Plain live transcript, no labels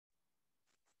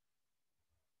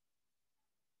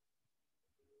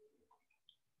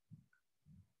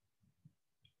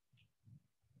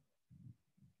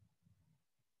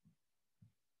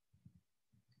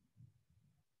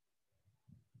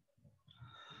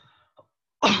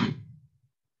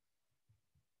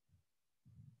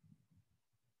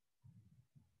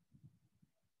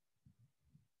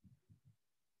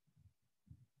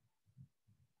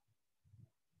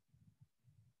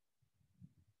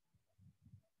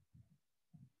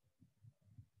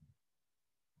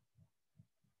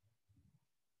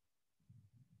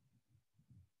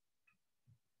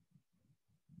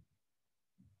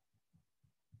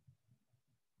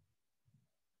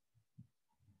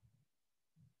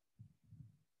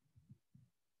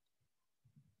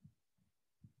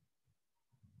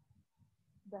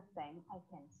The thing I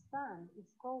can stand is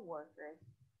coworkers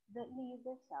that leave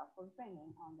their cell phone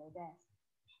ringing on their desk.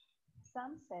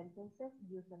 Some sentences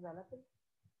use a relative.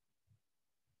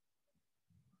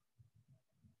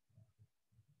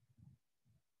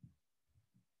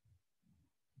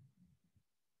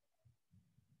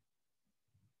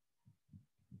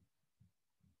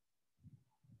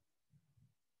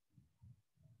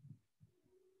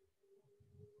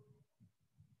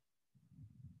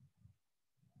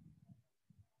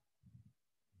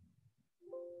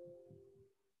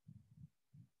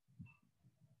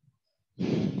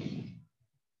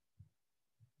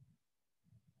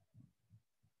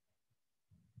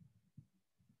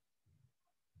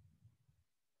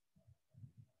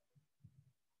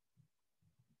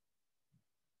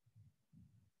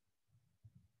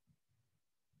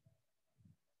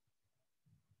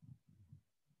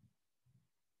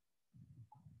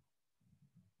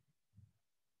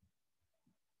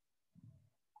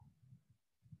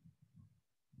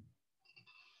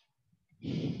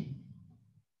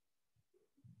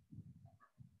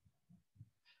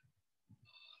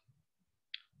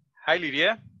 Hi,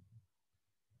 Lydia.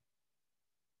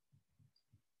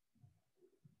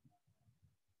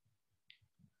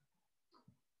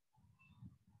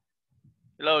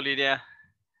 Hello, Lydia.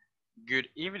 Good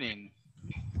evening.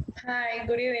 Hi,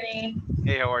 good evening.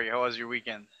 Hey, how are you? How was your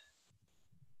weekend?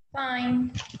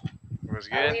 Fine. It was A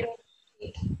good. little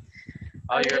sick.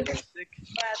 Oh, A you're a little little bit, sick?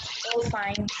 but all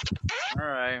fine. All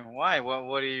right. Why?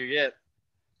 What do you get?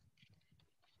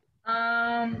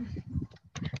 Um,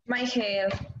 my hair.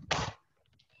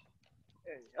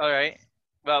 All right.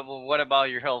 But what about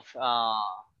your health?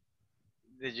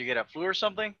 Did you get a flu or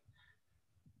something?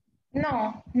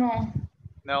 No, no,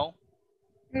 No.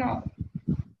 no.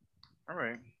 All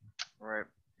right. All right.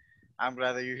 I'm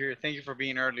glad that you're here. Thank you for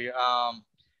being early.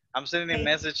 I'm sending a Hey,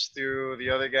 message to the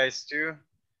other guys too.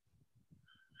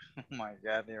 Oh my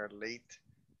God, they are late.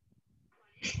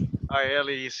 All right,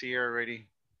 Ellie is here already.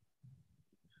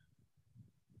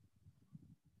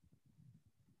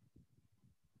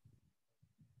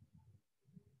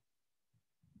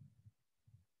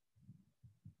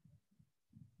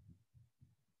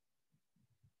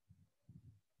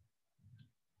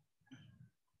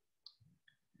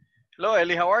 Hello,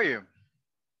 Ellie. How are you?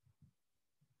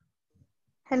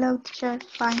 Hello, teacher.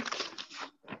 Fine.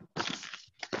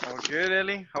 Oh, good,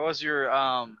 Ellie. How was your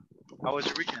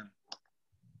weekend?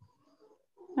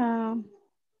 Um,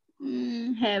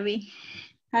 Heavy.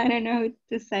 I don't know what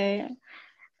to say.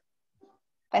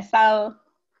 Pesado.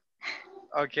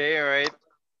 Okay, all right.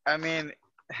 I mean,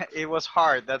 it was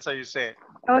hard. That's how you say it.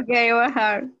 Okay, what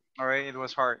hard? All right, it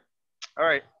was hard. All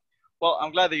right. Well,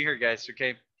 I'm glad that you're here, guys.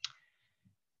 Okay.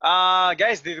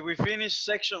 Guys, did we finish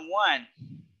section one?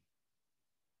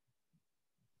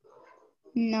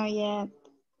 No yet.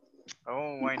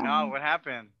 Oh, why not? Um, What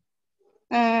happened?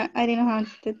 I didn't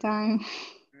have the time.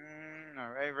 All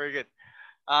right, very good.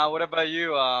 What about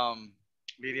you,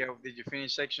 Lydia? Did you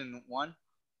finish section one?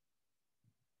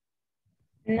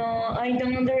 no, I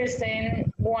don't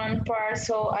understand one part,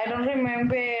 so I don't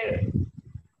remember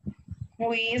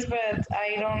who is, but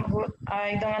I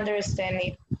don't understand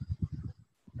it.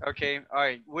 Okay. All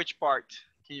right. Which part?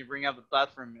 Can you bring up the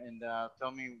platform and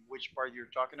tell me which part you're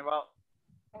talking about?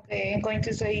 Okay, I'm going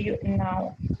to say you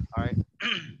now. All right.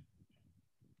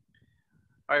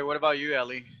 All right. What about you,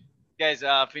 Ellie? Guys,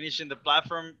 finishing the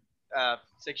platform.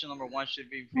 Section number one should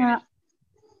be Uh, finished.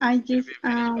 I Should just be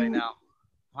finished by now.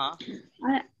 Huh?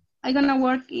 I gonna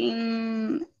work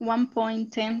in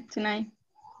 1.10 tonight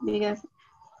because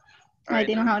All I right.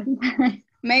 didn't have the time.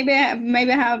 Maybe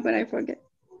I have, but I forget.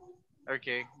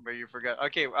 Okay, but you forgot.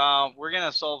 Okay. We're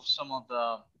gonna solve some of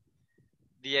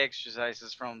the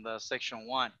exercises from the section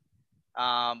one.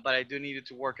 But I do need you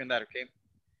to work on that. Okay.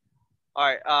 All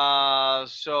right.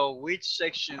 So which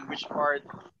section, which part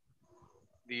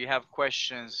do you have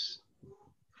questions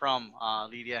from,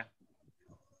 Lydia?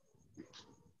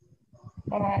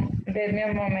 Let me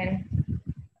a moment.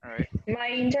 All right. My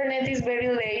internet is very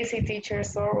lazy, teacher.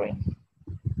 Sorry.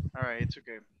 All right. It's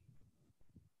okay.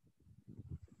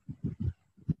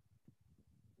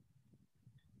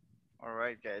 All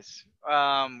right, guys.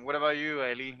 What about you,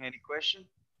 Ellie? Any question?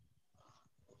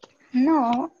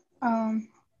 No.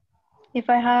 If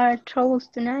I had troubles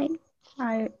tonight,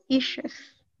 I issues.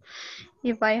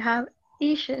 If I have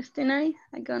issues tonight,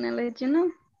 I'm gonna let you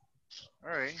know.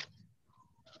 All right.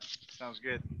 Sounds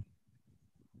good.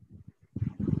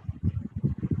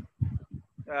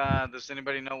 Does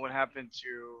anybody know what happened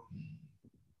to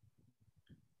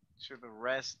the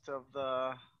rest of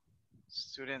the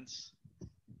students?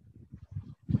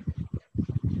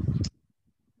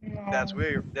 No. That's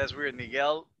weird. That's weird.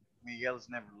 Miguel's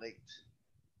never late.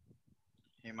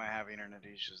 He might have internet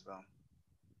issues though.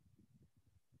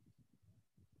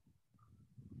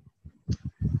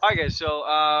 All right, guys. So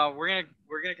we're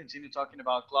gonna continue talking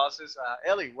about clauses.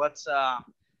 Ellie, what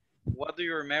do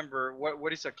you remember?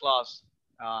 What is a clause,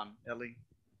 Ellie?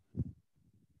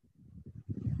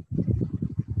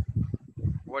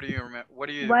 What do you remember? What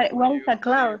is a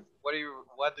clause? What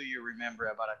do you remember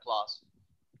about a clause?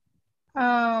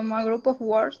 A group of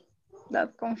words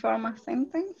that conform a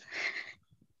sentence.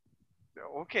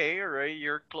 Okay, all right,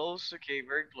 you're close. Okay,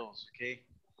 very close. Okay,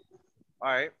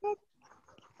 all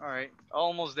right,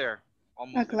 almost there. A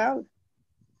Almost there. clause.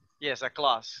 Yes, a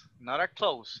clause, not a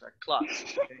close, a clause.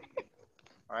 Okay.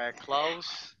 All right, a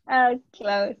clause. A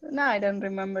clause. No, I don't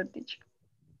remember, teacher.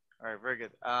 All right, very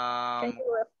good. Can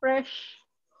you refresh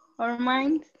our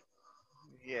minds?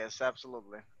 Yes,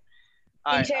 absolutely.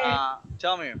 All right, Teacher,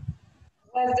 tell me.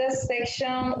 what's the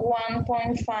section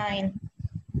 1.5?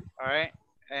 All right,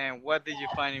 and what did you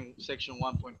find in section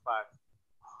 1.5?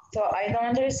 So I don't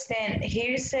understand.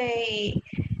 Here say,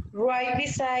 right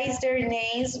besides their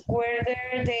names, whether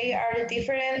they are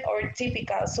different or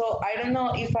typical. So I don't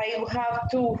know if I have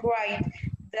to write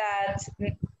that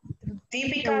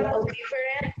typical or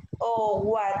different or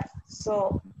what.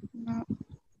 So No.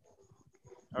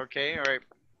 Okay, all right.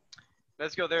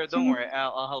 Let's go there. Don't worry,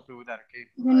 I'll help you with that. Okay.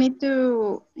 You need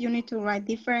to write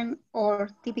different or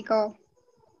typical.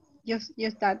 Just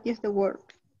the word.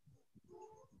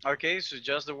 Okay, so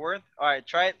just the word. All right,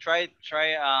 try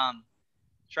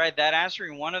that answer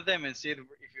in one of them and see if it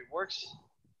works.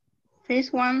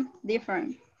 First one,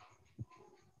 different.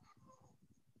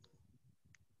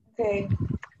 okay.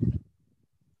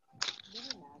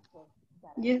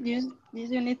 You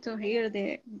need to hear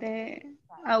the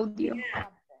audio.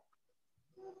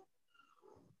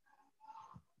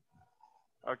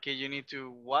 Okay, you need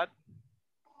to what?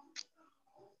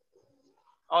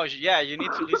 Oh yeah, you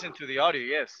need to listen to the audio.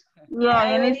 Yes. Yeah,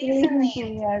 you I need to listen to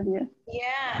listening. the audio.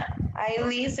 Yeah, I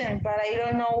listen, but I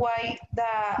don't know why the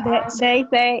answer. They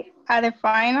say at the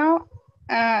final,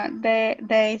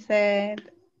 they said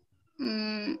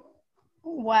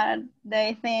what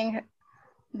they think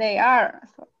they are,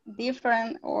 so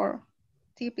different or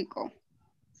typical.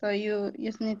 So you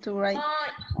just need to write Oh,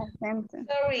 a sentence.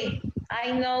 sorry,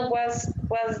 I know what's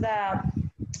the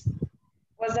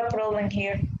problem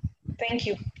here. Thank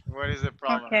you. What is the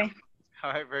problem? Okay.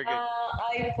 All right, very good.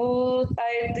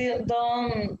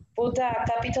 Don't put a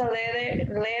capital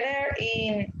letter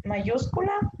in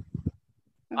mayúscula.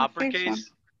 The first one.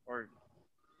 Uppercase or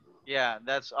yeah,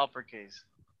 that's uppercase.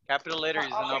 Capital letter is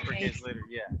an uppercase Uppercase. letter.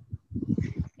 Yeah.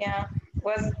 Yeah,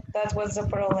 that was the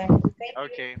problem. Thank you.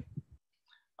 Okay.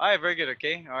 All right, very good.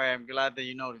 Okay. All right, I'm glad that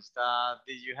you noticed.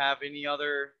 Did you have any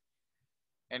other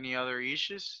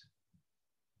issues?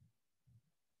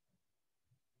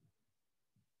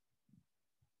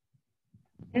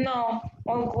 No,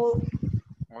 all good.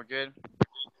 We're good.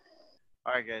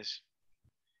 All right, guys.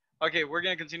 Okay, we're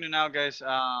gonna continue now, guys.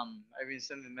 I've been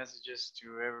sending messages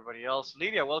to everybody else.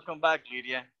 Lydia, welcome back,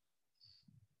 Lydia.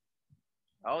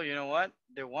 Oh, you know what?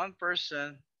 The one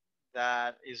person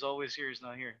that is always here is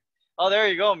not here. Oh, there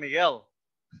you go, Miguel.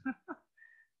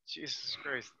 Jesus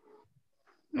Christ.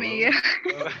 Miguel.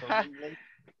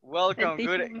 Welcome. The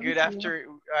teacher Good means you. after.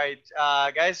 All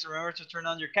right, guys, remember to turn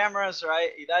on your cameras. All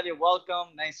right, Idalia,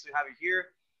 welcome. Nice to have you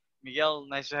here. Miguel,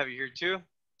 nice to have you here too.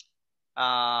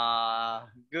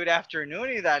 Good afternoon,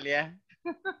 Idalia.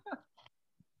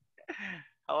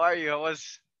 How are you?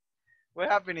 What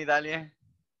happened, Idalia?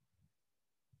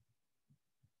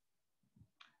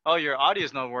 Oh, your audio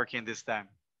is not working this time.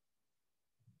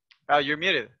 Oh, you're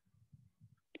muted.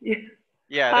 Yeah,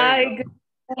 there you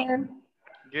go.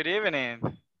 Good evening.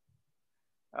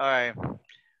 All right.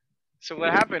 So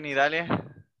what happened, Idalia?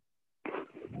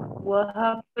 What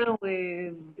happened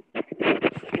with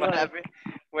What happened?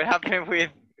 What happened with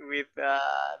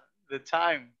the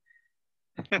time?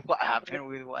 What happened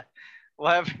with what?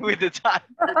 What happened with the time?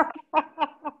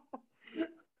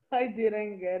 I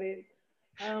didn't get it.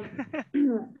 I'm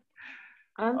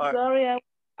All right. sorry,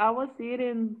 I was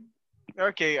eating.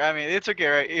 Okay, I mean it's okay,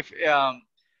 right? If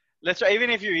let's try. Even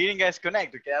if you're eating, guys,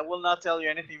 connect. Okay, I will not tell you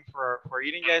anything for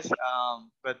eating, guys.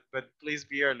 But please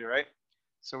be early, right?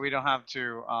 So we don't have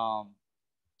to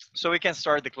so we can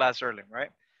start the class early,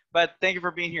 right? But thank you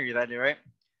for being here, Yadali, right?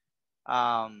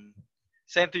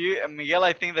 Same to you, Miguel.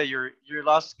 I think that you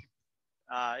lost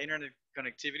internet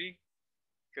connectivity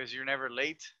because you're never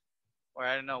late, or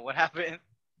I don't know what happened.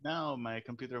 No, my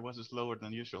computer was slower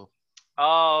than usual.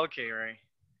 Oh, okay, right.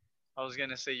 I was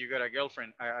gonna say you got a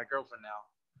girlfriend now.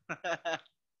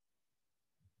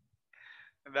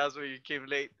 And that's why you came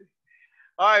late.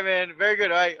 All right, man. Very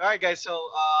good. All right, guys.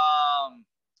 So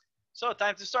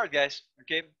time to start, guys.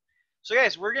 Okay. So,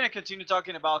 guys, we're gonna continue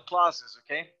talking about clauses.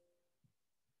 Okay.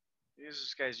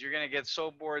 Jesus, guys, you're gonna get so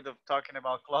bored of talking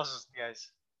about clauses, guys.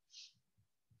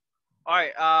 All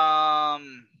right.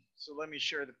 So let me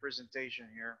share the presentation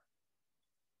here.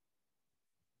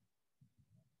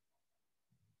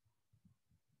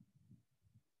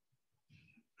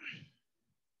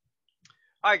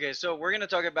 All right, guys. So we're gonna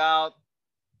talk about.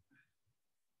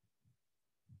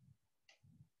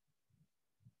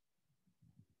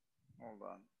 Hold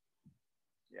on.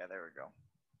 Yeah, there we go.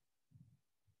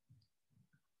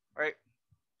 All right.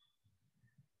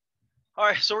 All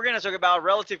right, so we're going to talk about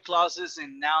relative clauses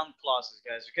and noun clauses,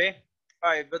 guys, okay? All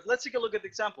right, but let's take a look at the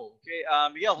example, okay?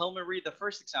 Miguel, help me read the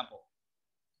first example.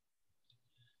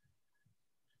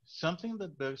 Something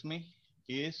that bugs me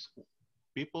is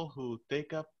people who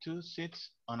take up 2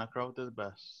 seats on a crowded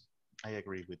bus. I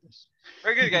agree with this.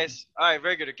 Very good, guys. All right,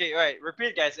 very good. Okay, all right,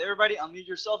 repeat, guys. Everybody unmute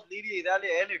yourself. Lydia,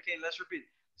 Idalia, Ellie, okay, let's repeat.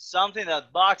 Something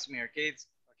that bugs me, okay?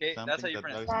 Okay, that's how you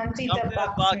pronounce it. Something Something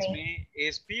that bugs me. me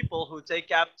is people who take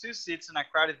up 2 seats in a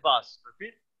crowded bus.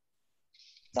 Repeat.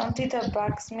 Something that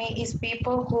bugs me is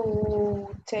people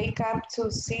who take up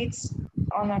 2 seats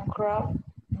on a crowd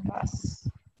bus.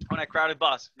 On a crowded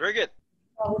bus. Very good.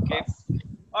 Okay.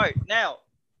 All right, now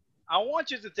I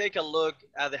want you to take a look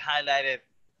at the highlighted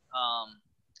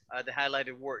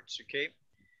words, okay?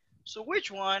 So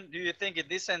which one do you think in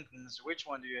this sentence, which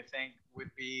one do you think would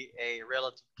be a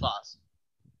relative clause?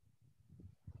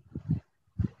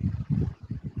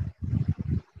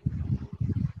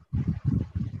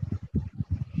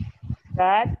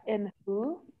 That and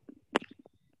who?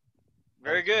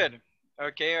 Very good.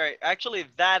 Okay, all right. Actually,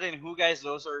 that and who, guys,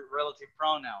 those are relative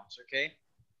pronouns, okay?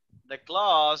 The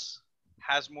clause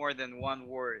has more than one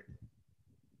word.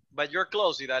 But you're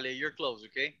close, Idalia, you're close,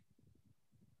 okay?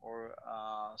 Or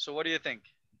so what do you think?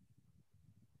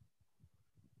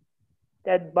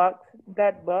 That bugs me. Something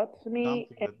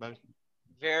that bugs me.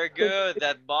 Very good.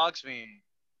 That bugs me.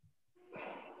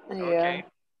 Yeah. Okay.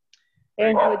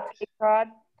 And who take out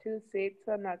 2 seats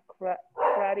on a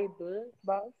crowded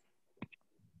bus?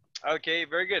 Okay,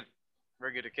 very good.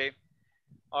 Very good, okay.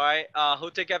 All right, who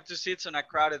take up 2 seats on a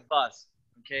crowded bus?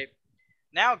 Okay.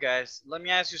 Now, guys, let me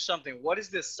ask you something. What is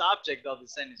the subject of the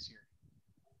sentence here?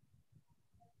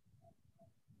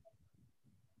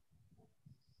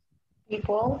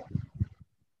 People.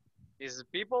 Is it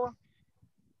people?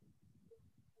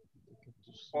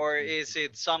 Or is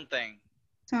it something?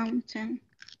 Something.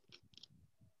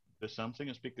 The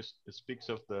something speaks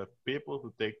of the people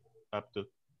who take up to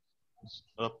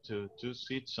 2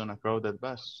 seats on a crowded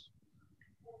bus.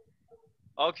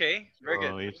 Okay, very good.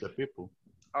 So it's the people.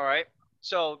 All right.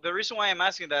 So the reason why I'm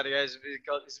asking that, guys,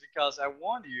 is because I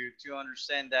want you to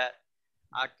understand that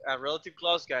a relative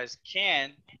clause, guys,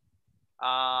 can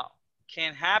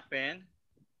happen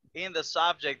in the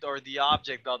subject or the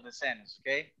object of the sentence.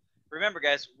 Okay. Remember,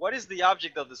 guys, what is the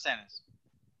object of the sentence?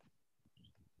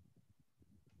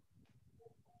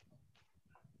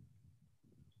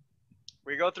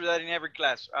 We go through that in every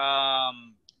class.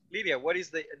 Lydia, what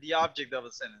is the object of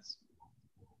a sentence?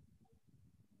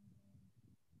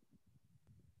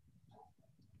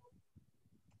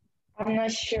 I'm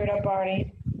not sure about it.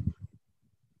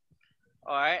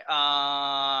 All right.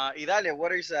 Idalia,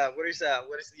 what is the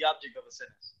object of a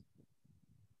sentence?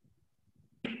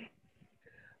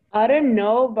 I don't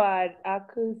know, but I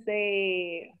could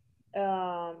say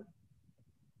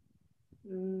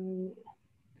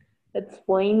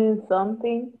explaining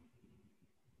something.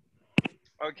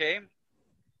 Okay.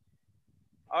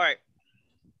 All right.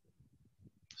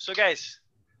 So, guys,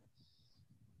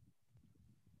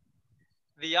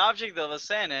 the object of a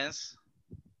sentence,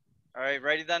 all right,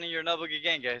 write it down in your notebook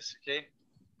again, guys, okay?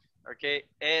 Okay,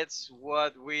 it's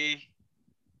what we,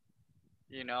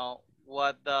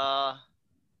 what the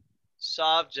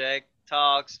subject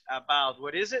talks about.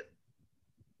 What is it?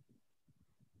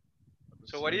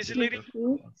 So what is it, Lydia?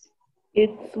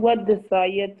 It's what the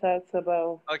subject talks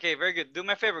about. Okay, very good. Do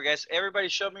me a favor, guys. Everybody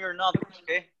show me your notebooks,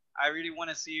 okay? I really want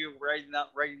to see you writing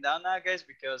down now, guys,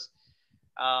 because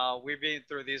we've been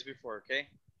through this before, okay?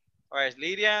 All right,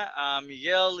 Lydia,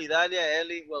 Miguel, Idalia,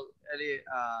 Ellie. Well, Ellie,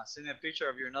 send me a picture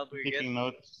of your notebook again. Taking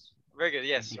notes. Very good,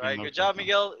 yes. All right, good job,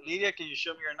 Miguel. Lydia, can you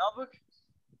show me your notebook?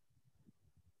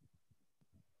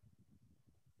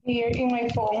 Here in my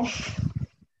phone.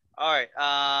 All right,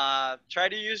 try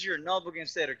to use your notebook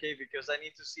instead, okay? Because I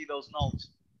need to see those notes.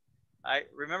 All right,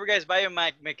 remember, guys,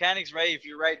 biomechanics, right? If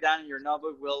you write down in your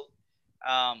notebook, well,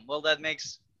 that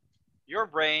makes your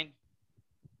brain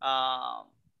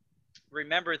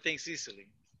remember things easily,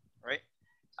 right?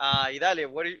 Idalia,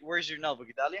 where's your notebook,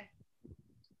 Idalia?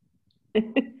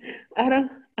 I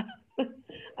don't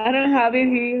I don't have it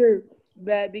here,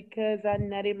 but because I'm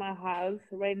not in my house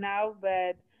right now,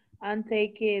 but I'm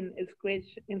taking a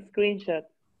screenshot.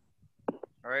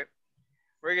 All right,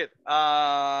 very good.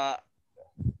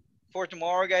 For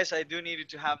tomorrow, guys, I do need you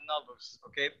to have notebooks,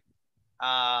 okay?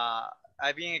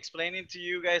 I've been explaining to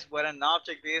you guys what an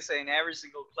object is in every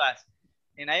single class.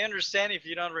 And I understand if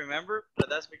you don't remember, but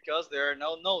that's because there are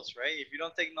no notes, right? If you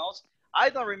don't take notes, I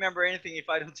don't remember anything if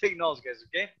I don't take notes, guys,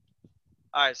 okay?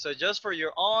 All right, so just for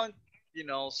your own,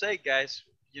 sake, guys,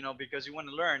 because you want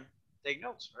to learn, take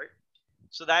notes, right?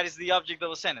 So that is the object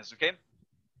of a sentence, okay?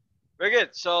 Very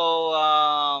good.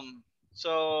 So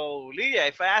Lydia,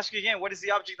 if I ask you again, what is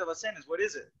the object of a sentence? What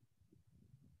is it?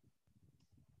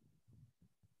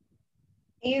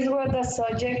 Is what the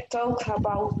subject talk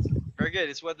about. Very good.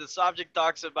 It's what the subject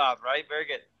talks about, right? Very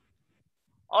good.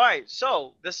 All right.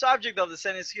 So the subject of the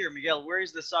sentence here, Miguel, where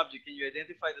is the subject? Can you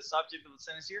identify the subject of the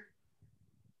sentence here?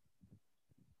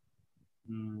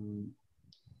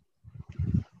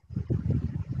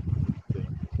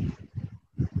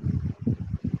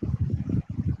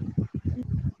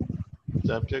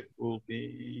 Subject will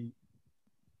be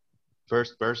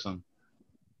first person,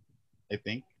 I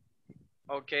think.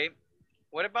 Okay.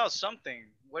 What about something?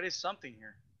 What is something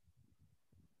here?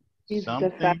 It's the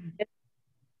Something. subject.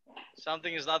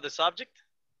 Something is not the subject?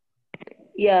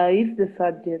 Yeah, it's the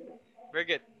subject. Very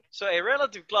good. So a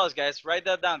relative clause, guys, write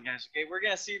that down, guys. Okay, we're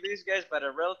going to see these guys, but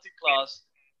a relative clause,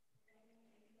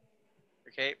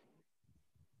 okay,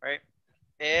 right?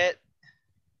 It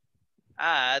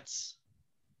adds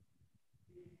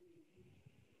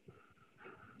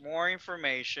more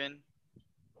information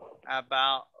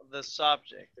about the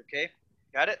subject, okay?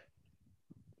 Got it?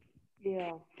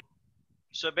 Yeah.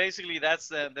 So basically that's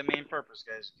the main purpose,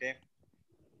 guys, okay?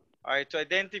 All right, to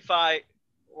identify,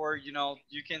 or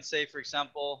you can say, for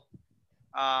example,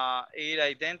 it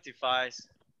identifies,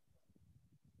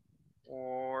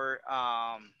 or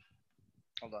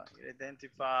hold on, it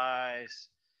identifies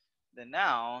the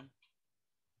noun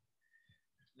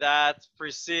that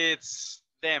precedes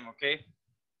them, okay?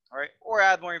 All right, or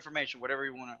add more information, whatever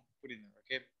you want to put in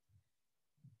there, okay?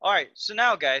 All right, so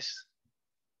now, guys,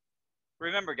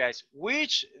 remember, guys,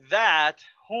 which, that,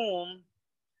 whom,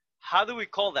 how do we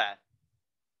call that?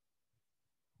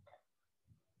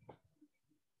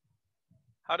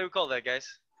 How do we call that, guys?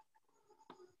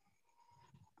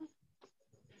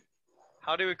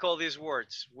 How do we call these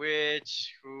words?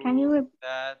 Which, who, Can you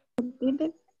that? repeat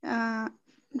it?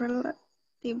 Relative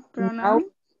pronoun.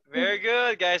 Very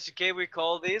good, guys. Okay, we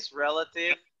call these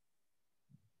relative.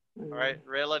 All right,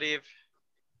 relative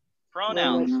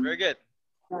pronouns. Very good.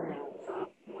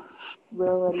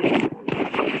 Relative.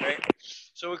 Right.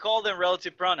 So we call them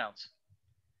relative pronouns.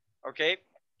 Okay.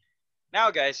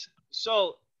 Now, guys,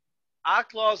 so a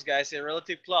clause, guys, a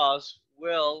relative clause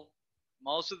will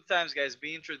most of the times, guys,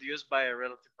 be introduced by a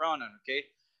relative pronoun. Okay.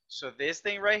 So this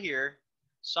thing right here,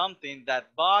 something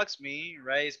that bugs me,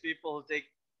 right, is people who take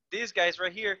these guys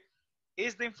right here,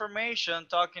 is the information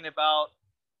talking about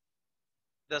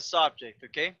the subject.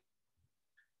 Okay.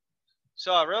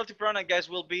 So a relative pronoun, guys,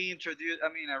 will be introduced,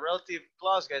 a relative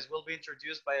clause, guys, will be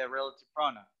introduced by a relative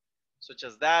pronoun, such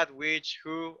as that, which,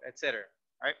 who, etc.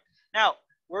 All right. Now,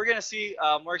 we're going to see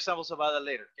more examples about that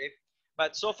later, okay?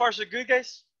 But so far, so good,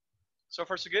 guys? So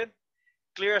far, so good?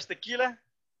 Clear as tequila?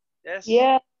 Yes?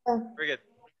 Yeah. Very good.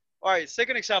 All right,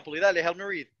 second example. Idale, help me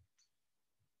read.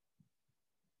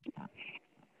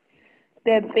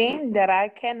 The thing that I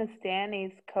can stand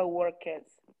is coworkers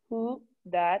who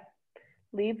that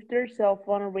leave their cell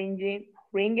phone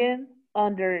ringing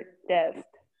on their desk.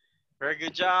 Very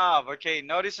good job. Okay,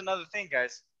 notice another thing,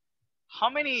 guys. How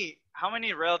many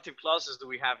relative clauses do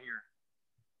we have here?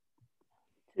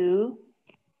 2.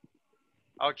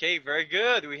 Okay, very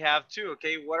good. We have 2.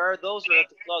 Okay, what are those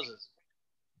relative clauses?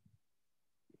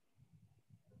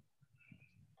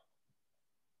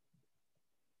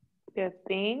 The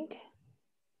thing.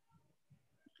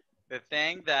 The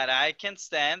thing that I can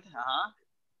stand.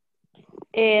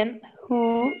 And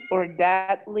who or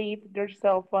that leave their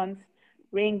cell phones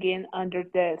ringing on their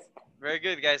desk. Very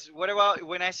good, guys. What about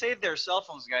when I say their cell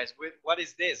phones, guys? What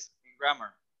is this in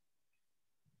grammar?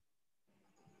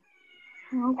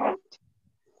 Object.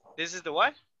 This is the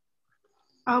what?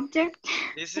 Object.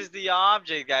 This is the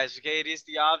object, guys. Okay, it is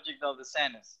the object of the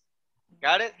sentence.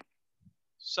 Got it?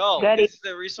 So this is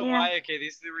the reason why. Okay,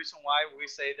 this is the reason why we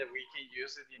say that we can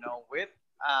use it, with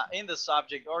in the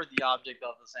subject or the object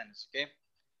of the sentence. Okay.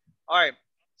 All right.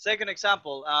 Second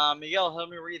example. Miguel, help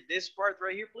me read this part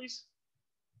right here, please.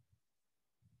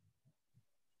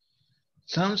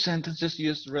 Some sentences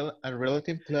use a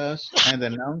relative clause and a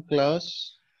noun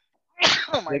clause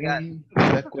Oh my God. beginning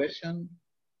with a question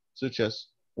such as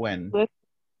when.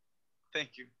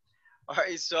 Thank you. All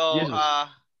right. So, Jesus.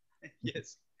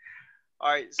 yes. All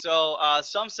right. So,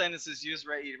 some sentences use a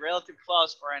relative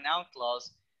clause or a noun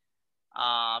clause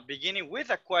beginning with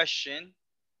a question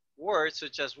word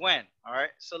such as when. All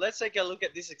right. So let's take a look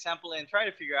at this example and try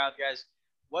to figure out, guys,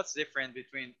 what's different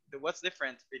between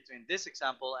this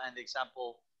example and the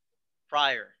example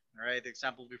prior. All right. The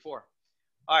example before.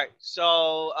 All right.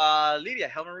 So, Lydia,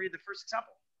 help me read the first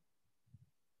example.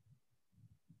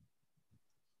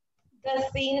 The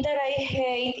thing that I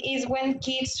hate is when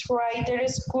kids ride their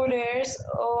scooters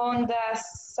on the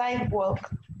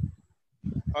sidewalk.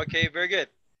 Okay. Very good.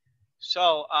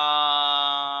 So,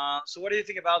 so what do you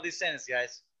think about this sentence,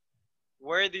 guys?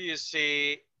 Where do you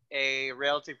see a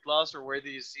relative clause or where do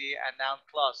you see a noun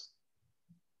clause?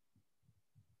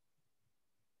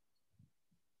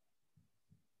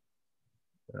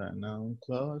 The noun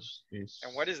clause is.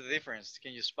 And what is the difference?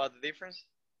 Can you spot the difference?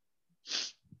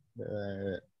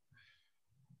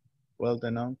 Well,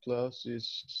 the noun clause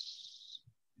is,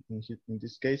 in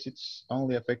this case, it's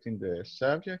only affecting the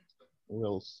subject,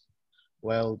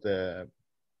 while the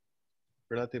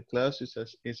relative clause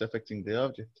is affecting the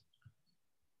object.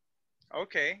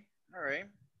 Okay, all right.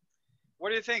 What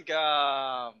do you think,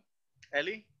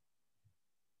 Ellie?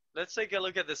 Let's take a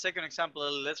look at the second example.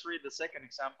 Let's read the second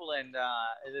example and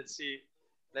let's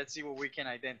see what we can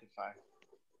identify.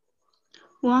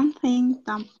 One thing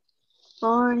that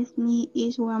bothers me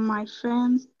is when my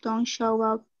friends don't show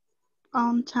up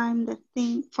on time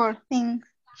for things.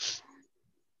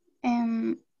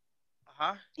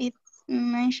 It's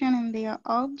mentioned in the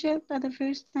object at the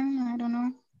first time, I don't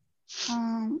know.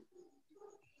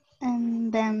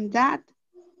 And then that.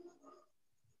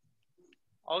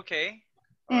 Okay.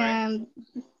 All and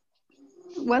right.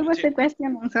 What was the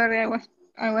question? I'm sorry, I was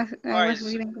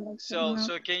reading. So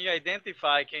can you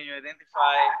identify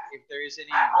if there is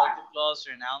any relative clause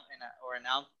or a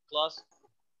noun clause?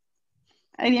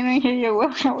 I didn't hear you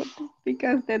well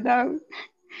because the dog.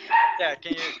 Yeah,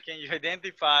 can you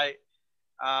identify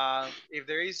if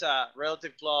there is a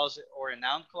relative clause or a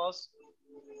noun clause?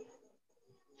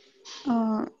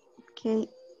 Okay.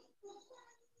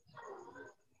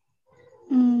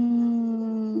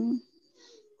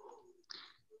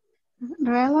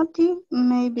 Relative,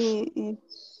 maybe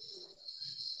it's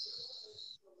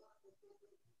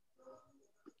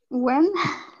when.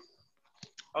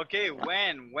 Okay,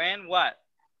 when what?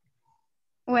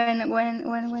 When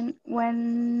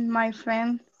my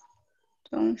friends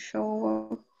don't show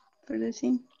up for the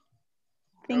same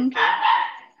thing. Okay.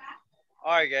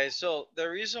 All right, guys. So the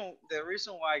reason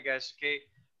why, guys. Okay,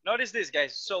 notice this,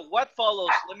 guys. So what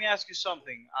follows? Let me ask you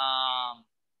something,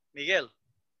 Miguel.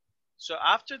 So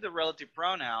after the relative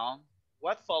pronoun,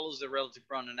 what follows the relative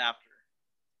pronoun after?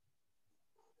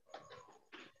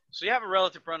 So you have a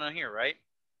relative pronoun here, right?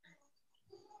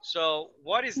 So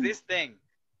what is this thing?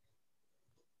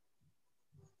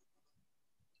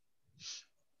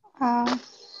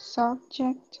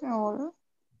 Subject or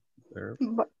verb.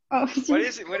 What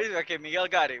is it? Okay, Miguel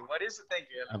got it. What is the thing,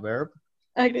 Miguel? A verb.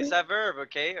 Okay. It is a verb.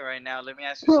 Okay. All right. Now let me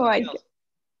ask you something else.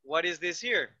 What is this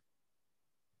here?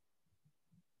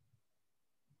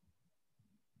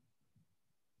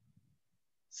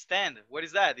 Stand. What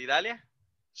is that, Idalia?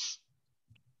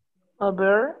 A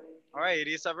verb. All right, it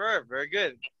is a verb. Very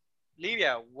good.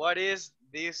 Livia, what is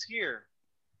this here?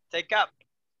 Take up.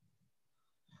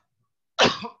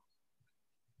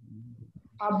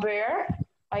 A verb,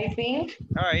 I think.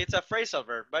 All right, it's a phrasal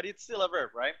verb, but it's still a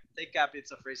verb, right? Take up,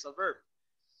 it's a phrasal verb.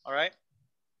 All right.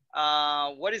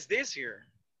 What is this here?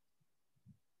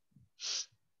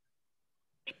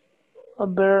 A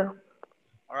verb.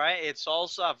 All right, it's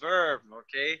also a verb,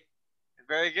 okay?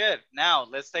 Very good. Now,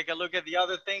 let's take a look at the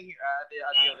other thing here,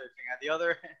 at the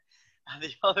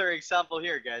other example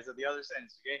here, guys, at the other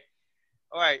sentence, okay?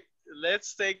 All right,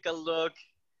 let's take a look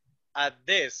at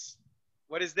this.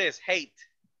 What is this? Hate.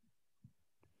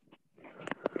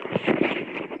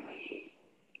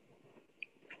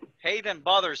 Hate and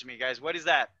bothers me, guys. What is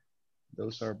that?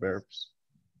 Those are verbs.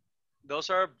 Those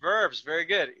are verbs. Very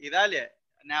good. Idalia,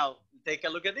 now take a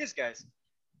look at this, guys.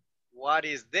 What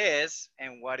is this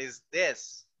and what is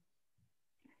this?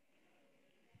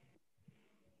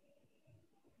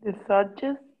 The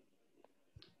subject.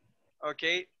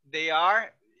 Okay, they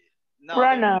are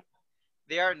pronouns.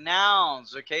 They are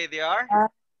nouns. Okay, they are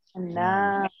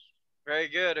noun. Very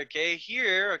good. Okay,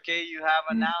 here, okay, you have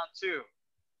a noun too.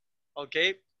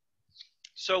 Okay,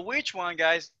 so which one,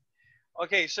 guys?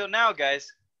 Okay, so now,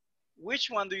 guys, which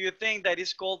one do you think that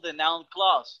is called the noun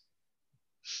clause?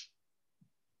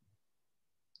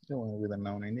 The one with a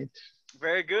noun in it.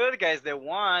 Very good, guys. The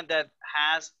one that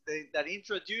has that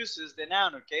introduces the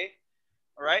noun. Okay.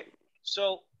 All right.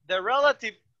 So the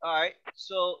relative. All right.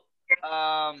 So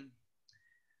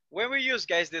when we use,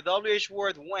 guys, the WH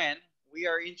word when, we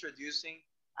are introducing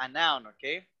a noun.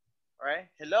 Okay. All right.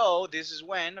 Hello, this is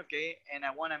when. Okay, and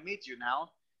I want to meet you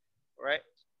now. All right.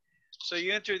 So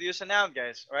you introduce a noun,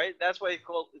 guys. All right. That's why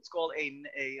it's called a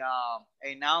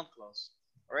noun clause.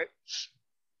 All right.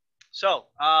 So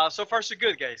so far so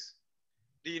good, guys.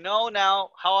 Do you know now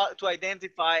how to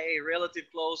identify a relative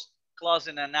clause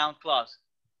and a noun clause?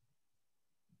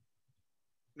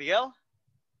 Miguel?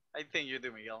 I think you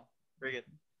do, Miguel. Very good.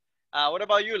 What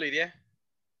about you, Lydia?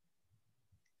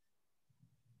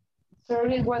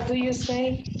 Sorry, what do you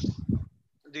say?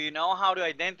 Do you know how to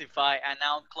identify a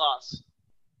noun clause?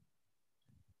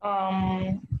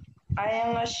 I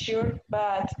am not sure,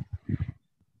 but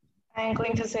I'm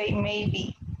going to say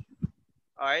maybe.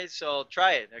 All right, so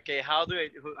try it. Okay, how do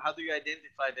you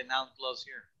identify the noun clause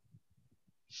here?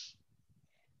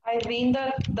 I think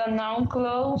that the noun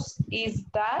clause is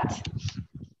that.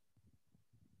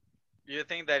 You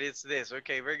think that it's this?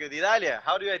 Okay, very good. Idalia,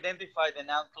 how do you identify the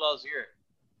noun clause here?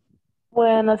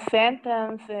 When a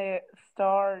sentence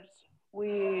starts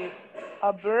with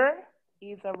a verb,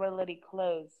 it's a relative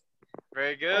clause.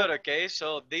 Very good. Okay,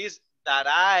 so this that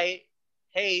I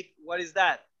hate, what is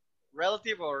that?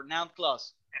 Relative or noun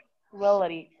clause?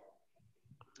 Relative.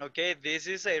 Okay, this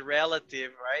is a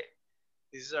relative, right?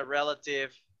 This is a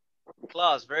relative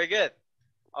clause. Very good.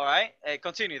 All right,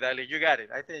 continue, Dali. You got it.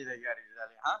 I think that you got it,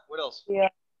 Dali. Huh? What else? Yeah.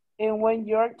 And when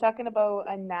you're talking about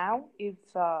a noun,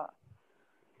 it's a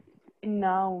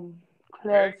noun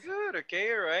clause. Very good.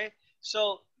 Okay, all right.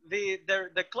 So the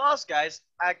clause, guys,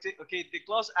 okay, the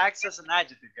clause acts as an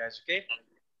adjective, guys. Okay,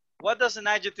 what does an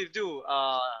adjective do,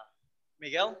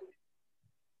 Miguel?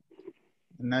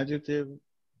 An adjective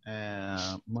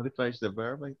modifies the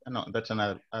verb. No, that's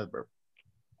an adverb.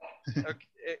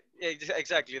 Okay,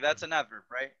 exactly. That's an adverb,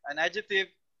 right? An adjective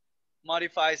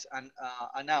modifies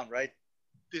a noun, right?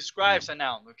 Describes a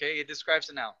noun. Okay, it describes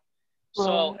a noun.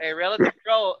 So a relative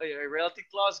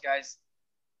clause, guys,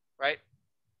 right?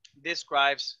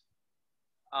 Describes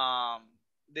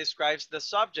describes the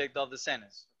subject of the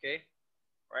sentence. Okay,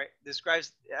 right?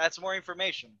 Describes, adds more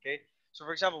information. Okay, so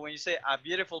for example, when you say a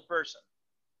beautiful person,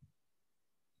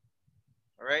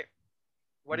 all right,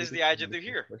 what is the adjective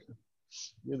here?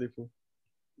 Beautiful.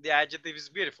 The adjective is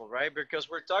beautiful, right? Because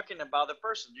we're talking about the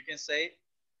person. You can say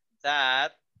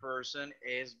that person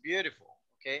is beautiful.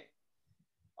 Okay.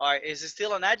 All right. Is it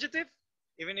still an adjective,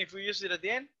 even if we use it at the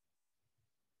end?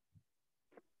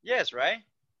 Yes, right?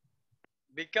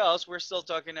 Because we're still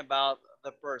talking about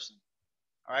the person.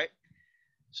 All right.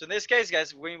 So in this case,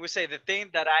 guys, when we say the thing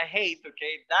that I hate,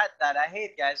 okay, that I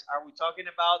hate, guys, are we talking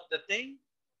about the thing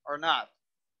or not?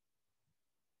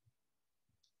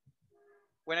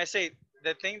 When I say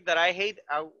the thing that I hate,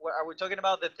 are we talking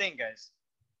about the thing, guys?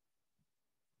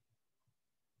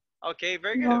 Okay,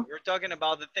 very good. No. We're talking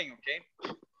about the thing, okay?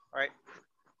 All right.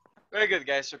 Very good,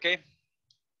 guys, okay?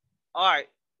 All right.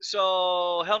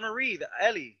 So help me read,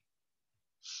 Ellie.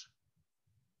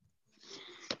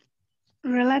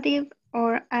 Relative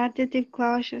or adjective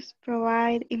clauses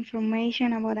provide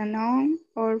information about a noun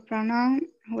or pronoun.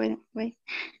 Wait.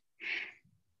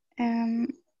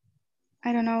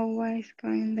 I don't know why it's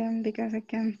going them because I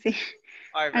can't see.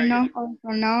 All right, A very noun good. or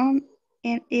pronoun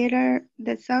in either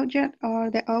the subject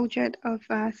or the object of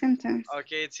a sentence.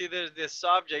 Okay, it's either the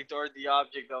subject or the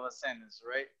object of a sentence,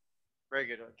 right? Very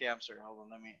good. Okay, I'm sorry.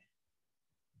 Hold on. Maybe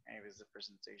it's the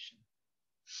presentation.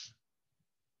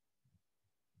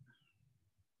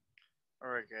 All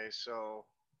right, guys. So,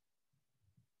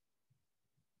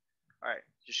 all right,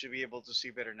 you should be able to see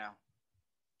better now.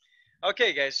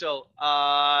 Okay, guys. So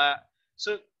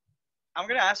I'm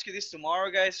gonna ask you this tomorrow,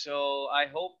 guys. So I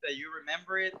hope that you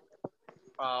remember it,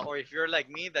 or if you're like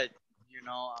me, that you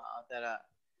know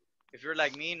if you're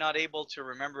like me, not able to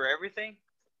remember everything,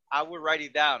 I will write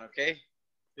it down, okay?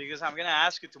 Because I'm gonna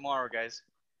ask you tomorrow, guys.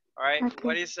 All right, Okay.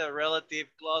 what is a relative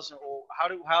clause, or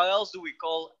how else do we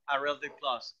call a relative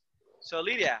clause? So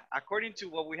Lydia, according to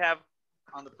what we have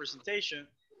on the presentation,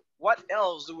 what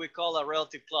else do we call a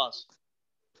relative clause?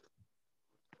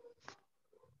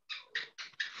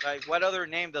 Like, what other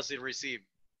name does it receive?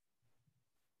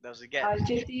 Does it get?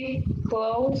 Adjective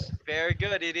clause. Very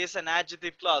good. It is an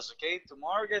adjective clause, okay?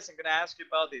 Tomorrow, guys, I'm going to ask you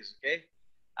about this, okay?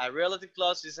 A relative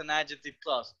clause is an adjective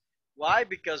clause. Why?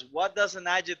 Because what does an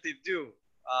adjective do,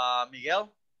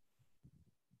 Miguel?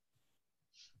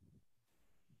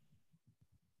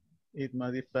 It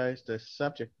modifies the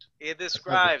subject. It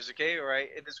describes, okay, all right?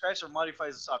 It describes or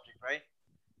modifies the subject, right?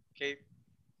 Okay.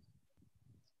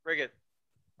 Very good.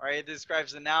 All right, it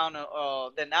describes the noun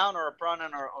or a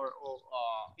pronoun or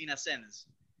in a sentence.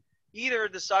 Either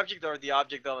the subject or the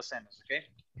object of a sentence, okay?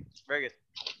 Very good.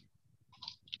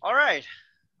 All right.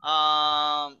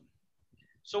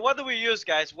 So what do we use,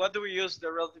 guys? What do we use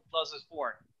the relative clauses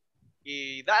for?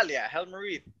 Dalia, help me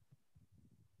read.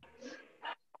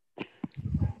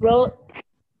 Well,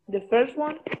 the first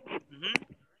one?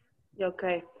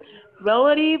 Okay.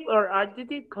 Relative or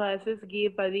adjective clauses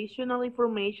give additional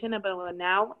information about a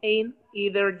noun in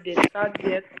either the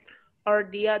subject or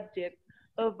the object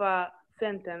of a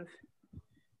sentence.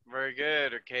 Very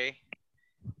good, okay.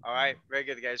 All right, very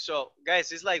good, guys. So,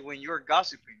 guys, it's like when you're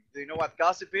gossiping. Do you know what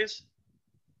gossip is?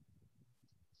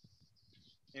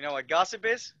 You know what gossip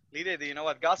is? Lydia, do you know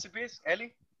what gossip is?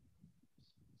 Ellie?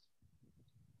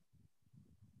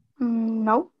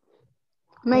 No,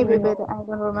 maybe, but I don't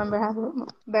remember how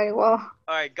very well.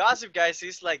 All right, gossip, guys,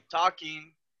 is like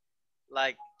talking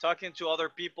to other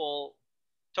people,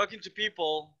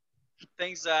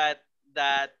 things that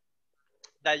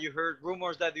you heard,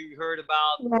 rumors that you heard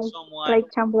about someone. Like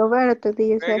Chambroberto, do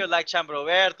you Very say? good, like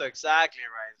Chambroberto, exactly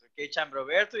right. Okay,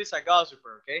 Chambroberto is a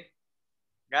gossiper, okay?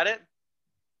 Got it?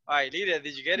 All right, Lydia,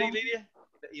 did you get it, Lydia?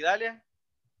 Idalia?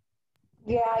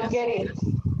 Yeah, I get it.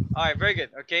 All right, very good,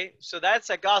 okay? So that's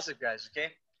a gossip, guys,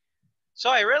 okay?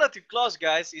 So a relative clause,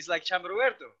 guys, is like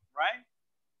Chambroberto, right?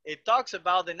 It talks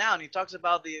about the noun. It talks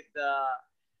about the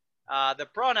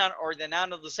pronoun or the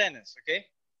noun of the sentence, okay?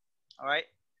 All right?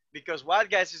 Because what,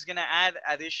 guys, is going to add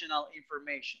additional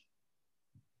information.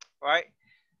 All right?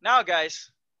 Now,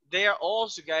 guys, they are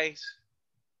also, guys,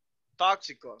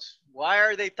 toxicos. Why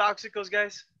are they toxicos,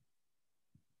 guys?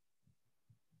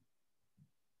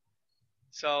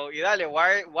 So, Idalia,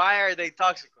 why are they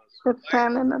toxicos?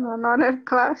 Dependent on another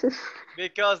classes.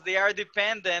 Because they are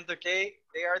dependent, okay?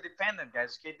 They are dependent,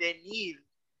 guys, okay? They need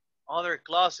other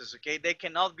clauses, okay? They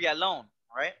cannot be alone,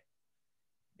 right?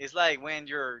 It's like when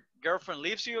your girlfriend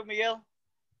leaves you, Miguel,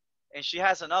 and she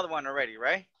has another one already,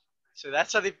 right? So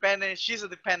that's a dependent, she's a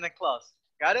dependent clause.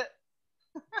 Got it?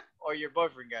 Or your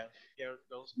boyfriend, guys.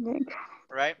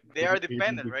 Right? They are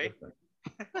dependent, right?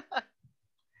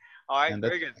 All right,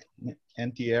 very good.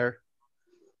 NTR.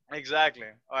 Exactly.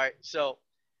 All right, so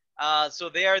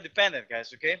they are dependent,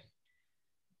 guys, okay?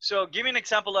 So give me an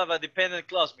example of a dependent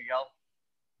clause, Miguel.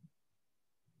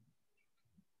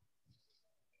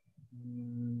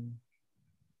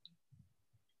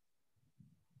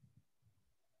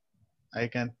 I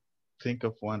can't think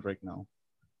of one right now.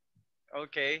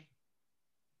 Okay.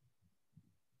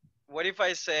 What if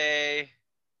I say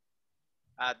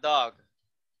a dog?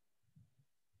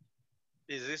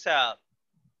 Is this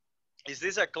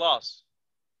a clause?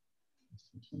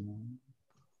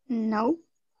 No.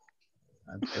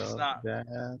 It's not.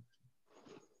 That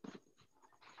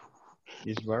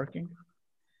is barking.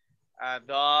 A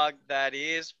dog that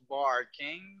is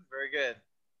barking. Very good.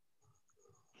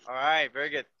 All right, very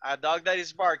good. A dog that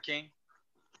is barking.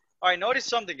 All right, notice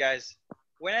something, guys.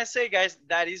 When I say, guys,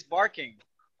 that is barking,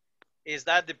 is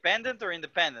that dependent or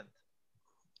independent?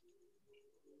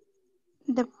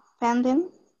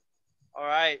 Dependent. All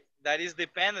right, that is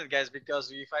dependent, guys,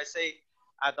 because if I say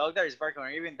a dog that is barking or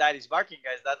even that is barking,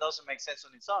 guys, that doesn't make sense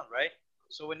on its own, right?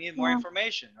 So we need more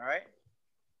information, all right?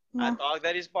 A dog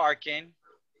that is barking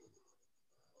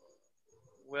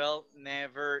will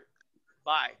never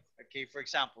bite. Okay, for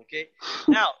example, okay?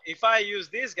 Now, if I use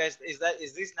this, guys, is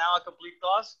this now a complete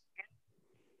clause?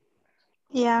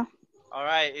 Yeah. All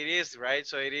right, it is, right?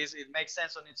 So it makes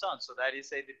sense on its own. So that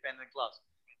is a dependent clause.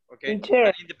 Okay, Teacher,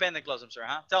 an independent clause, I'm sorry,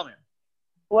 huh? Tell me.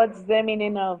 what's the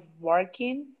meaning of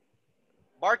barking?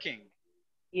 Barking.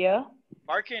 Yeah.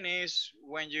 Barking is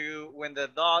when the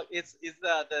dog, it's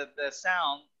the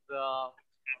sound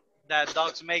that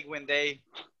dogs make when they,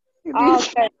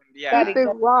 Okay. yeah.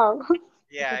 Wow.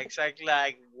 Yeah, exactly,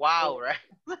 like wow, right?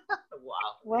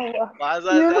 Wow. Wow.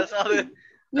 That's not the,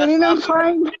 You need to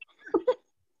find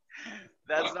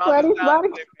that's not what the is sound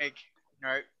barking. they make.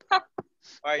 All right. All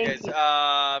right,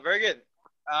 guys. Very good.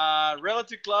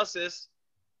 Relative clauses.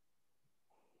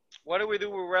 What do we do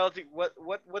with relative? What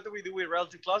do we do with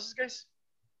relative clauses, guys?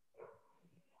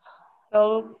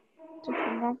 So To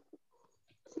connect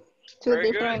to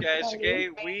Very different good, guys. ideas. Okay,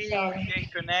 we can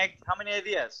connect. How many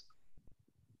ideas?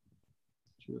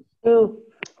 2.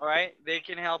 All right, they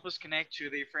can help us connect to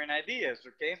different ideas.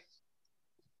 Okay.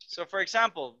 So, for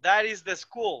example, that is the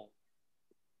school.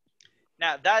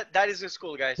 Now, that is the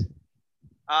school, guys.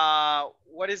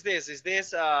 What is this? Is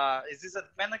this a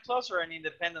dependent clause or an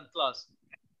independent clause?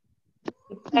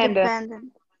 Dependent.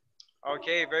 Dependent.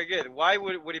 Okay, very good. Why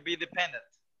would it be dependent?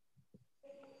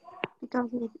 Because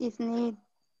it is need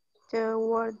the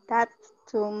word that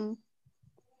to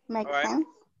make All right. sense.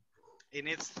 It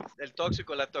needs el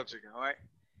tóxico, la tóxica. All right.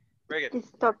 Very good.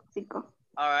 It's tóxico.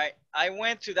 All right. I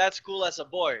went to that school as a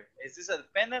boy. Is this a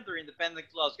dependent or independent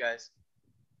clause, guys?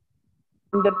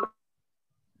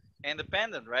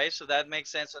 Independent, right? So that makes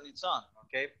sense on its own.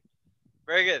 Okay.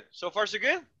 Very good. So far, so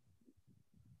good?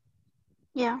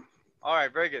 Yeah. All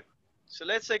right. Very good. So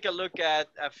let's take a look at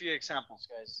a few examples,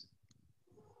 guys.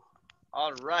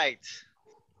 All right.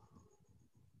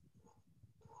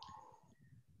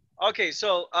 Okay,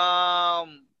 so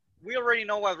we already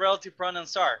know what relative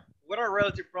pronouns are. What are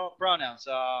relative pronouns?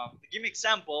 Give me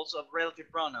examples of relative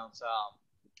pronouns.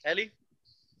 Ellie?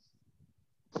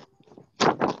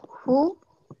 Who?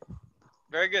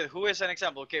 Very good. Who is an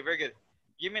example? Okay, very good.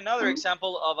 Give me another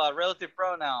example of a relative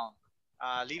pronoun.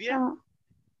 Lydia?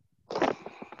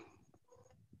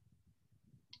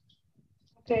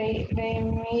 Okay,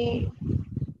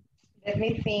 let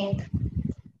me think.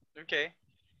 Okay.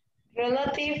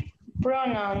 Relative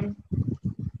pronoun.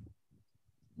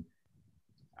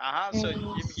 So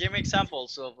give me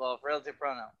examples of relative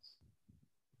pronouns.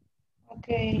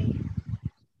 Okay.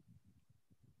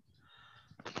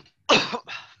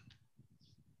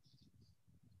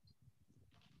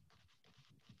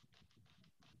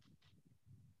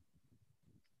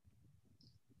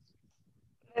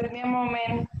 Let me a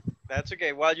moment. That's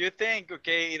okay. While you think,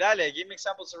 okay, Idalia, give me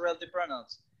examples of relative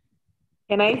pronouns.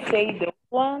 Can I say the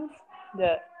ones?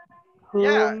 The whom?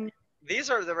 Yeah, these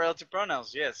are the relative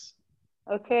pronouns, yes.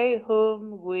 Okay,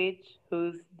 whom, which,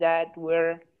 whose, that,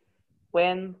 where,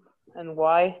 when, and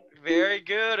why. Very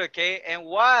good, okay. And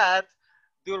what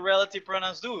do relative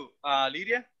pronouns do,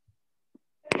 Lydia?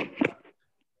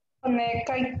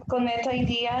 Connect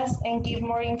ideas and give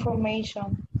more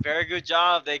information. Very good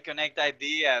job. They connect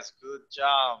ideas. Good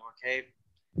job, okay.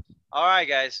 All right,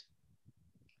 guys.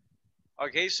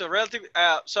 Okay, so a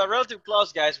relative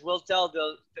clause, guys, will tell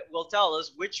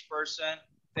us which person,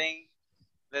 thing,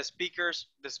 the speaker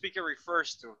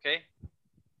refers to, okay?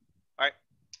 All right.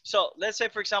 So let's say,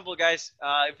 for example, guys,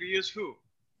 if we use who,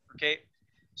 okay?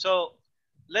 So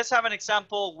let's have an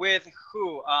example with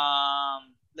who.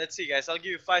 Let's see, guys. I'll give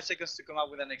you 5 seconds to come up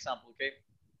with an example, okay?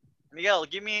 Miguel,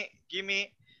 give me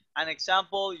an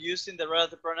example using the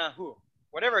relative pronoun who.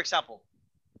 Whatever example.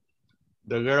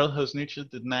 The girl who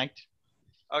snitched the night.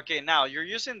 Okay, now you're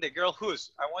using the girl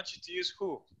whose. I want you to use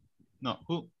who. No,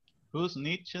 who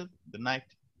snitched the night.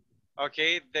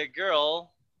 Okay, the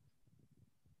girl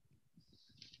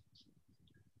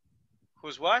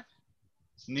who's what?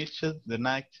 Snitched the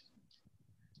night.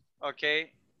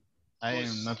 Okay. I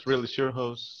am not really sure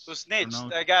who snitched.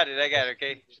 I got it,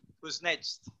 okay. Who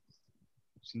snitched?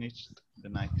 Snitched the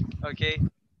night. Okay.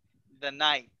 The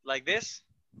night. Like this?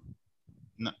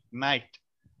 No, night.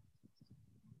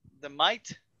 The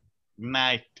might?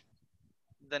 Night.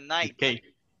 The night. Okay.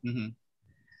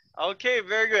 Okay,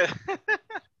 very good.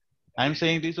 I'm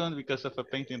saying this one because of a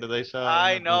painting that I saw.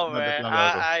 I know, man.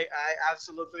 I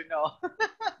absolutely know.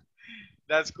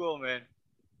 That's cool, man.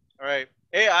 All right.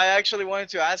 Hey, I actually wanted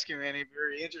to ask you, man, if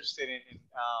you're interested in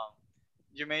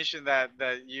you mentioned that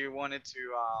you wanted to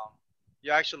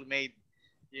you actually made,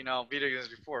 video games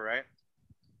before, right?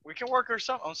 We can work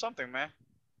on something, man.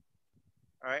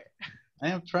 All right. I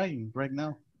am trying right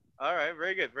now. All right,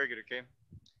 very good, okay.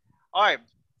 All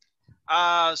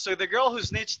right. So the girl who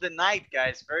snitched the night,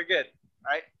 guys, very good.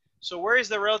 All right. So where is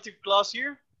the relative clause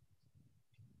here?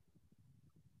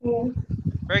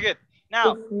 Very good.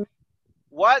 Now,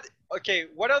 what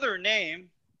other name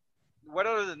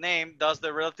does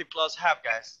the relative clause have,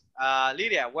 guys?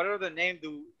 Lydia, what other name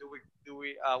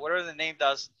what other name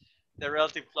does the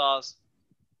relative clause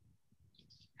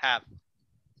have?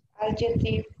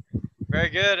 Adjective. Very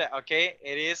good. Okay,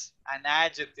 it is an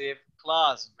adjective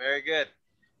clause. Very good.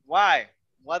 Why?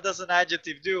 What does an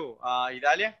adjective do,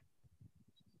 Idalia?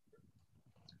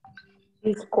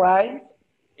 Describe.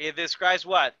 It describes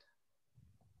what?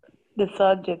 The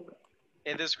subject.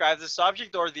 It describes the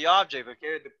subject or the object,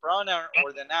 okay? The pronoun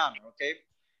or the noun, okay?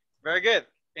 Very good.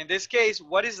 In this case,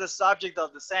 what is the subject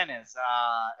of the sentence,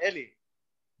 Ellie?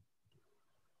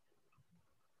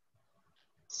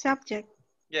 Subject.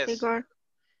 Yes. The girl.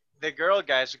 The girl,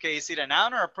 guys. Okay, is it a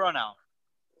noun or a pronoun?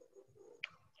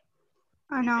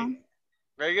 A noun.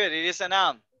 Very good. It is a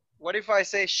noun. What if I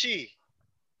say she?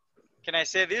 Can I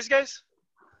say this, guys?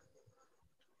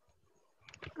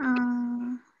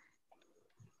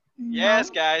 Yes,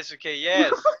 No. guys. Okay,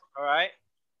 yes. All right.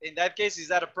 In that case, is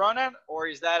that a pronoun or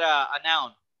is that a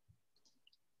noun?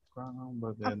 pronoun,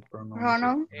 but then pronoun is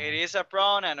Pronoun. It is a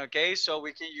pronoun, okay? So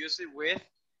we can use it with,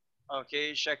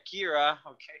 okay, Shakira,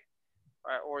 okay,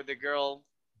 or the girl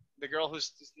who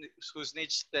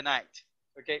snitched the night,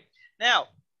 okay? Now,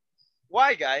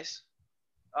 why, guys?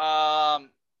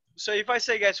 So if I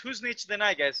say, guys, who snitched the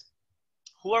night, guys?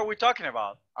 Who are we talking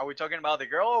about? Are we talking about the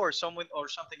girl or someone or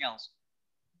something else?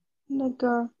 The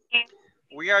girl.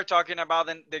 We are talking about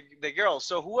the girl.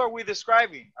 So who are we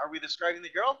describing? Are we describing the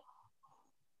girl?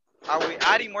 Are we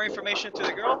adding more information to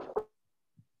the girl?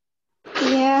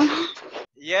 Yeah.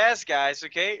 Yes, guys.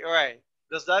 Okay. All right.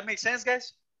 Does that make sense,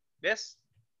 guys? Yes.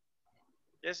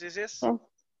 Yes. Yes. Yes. Yes.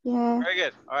 Yeah. Very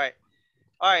good. All right.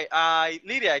 All right.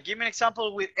 Lydia, give me an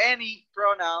example with any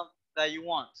pronoun that you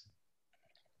want.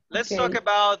 Let's Okay. talk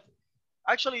about.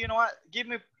 Actually, you know what? Give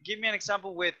me an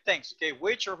example with things. Okay.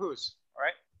 Which or whose. All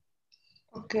right.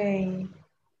 Okay.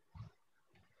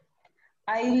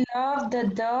 I love the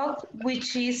dog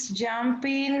which is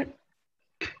jumping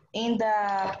in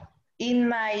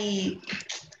my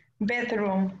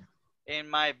bedroom. In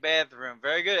my bedroom.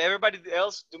 Very good. Everybody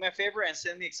else, do me a favor and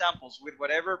send me examples with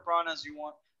whatever pronouns you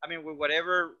want. I mean, with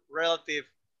whatever relative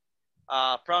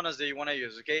pronouns that you want to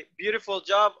use. Okay. Beautiful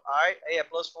job. All right. Hey,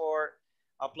 applause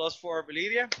for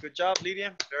Lydia. Good job,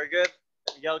 Lydia. Very good.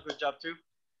 Miguel, good job too.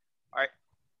 All right.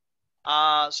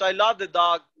 So I love the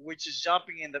dog which is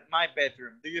jumping in my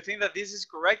bedroom. Do you think that this is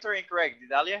correct or incorrect,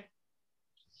 Vidalia?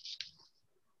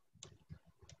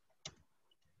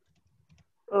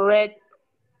 Correct.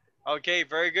 Okay,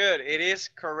 very good. It is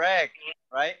correct,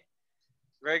 right?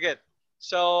 Very good.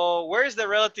 So where is the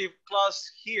relative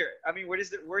clause here? I mean, where is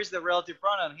the relative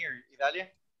pronoun here, Idalia?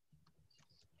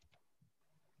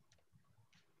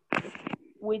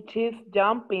 Which is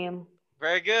jumping.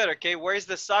 Very good. Okay, where is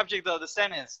the subject of the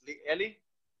sentence, Ellie?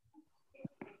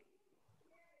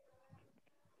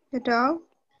 The dog.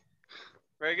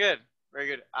 Very good. Very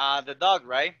good. The dog,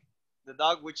 right? The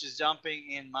dog which is jumping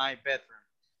in my bedroom.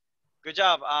 Good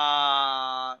job.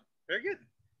 Very good.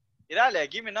 Idalia,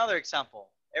 give me another example.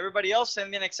 Everybody else,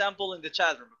 send me an example in the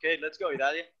chat room. Okay, let's go,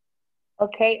 Idalia.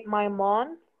 Okay, my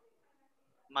mom.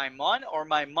 My mom or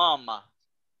my mom?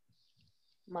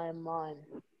 My mom.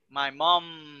 My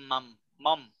mom.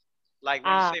 Like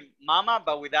when you say mama,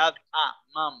 but without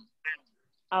mom.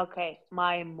 Okay,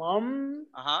 my mom.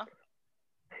 Uh-huh.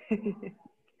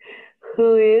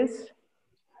 Who is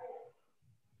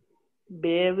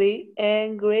very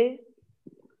angry.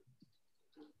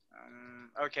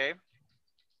 Okay.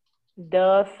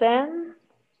 Doesn't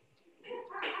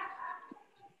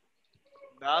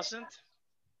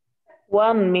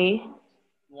want me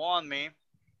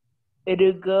to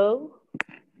go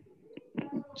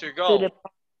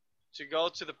to go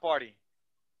to the party.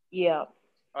 Yeah.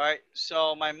 All right.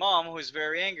 So my mom, who is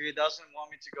very angry, doesn't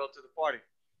want me to go to the party.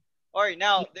 All right.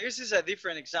 Now this is a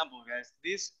different example, guys.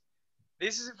 This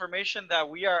is information that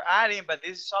we are adding, but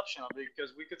this is optional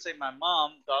because we could say my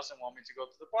mom doesn't want me to go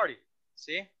to the party.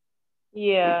 See?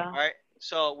 Yeah. All right.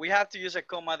 So we have to use a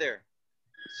comma there.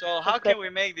 So how can we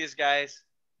make this, guys,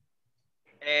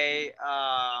 a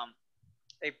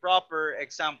proper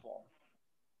example?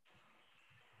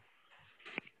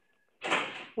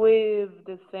 With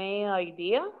the same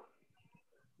idea.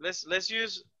 Let's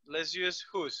use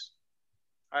whose.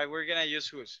 All right, we're gonna use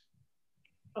whose.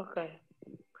 Okay.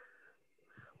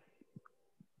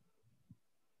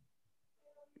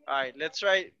 All right, let's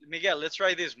try, Miguel. Let's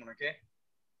try this one, okay?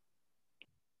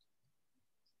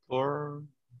 or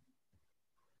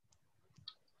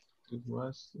it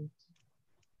was it?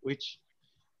 Which?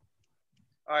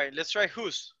 All right, let's try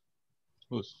whose.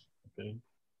 Whose? Okay.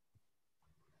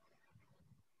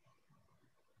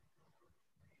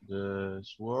 The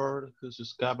sword whose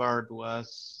scabbard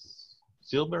was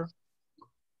silver.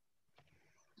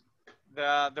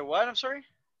 The what? I'm sorry.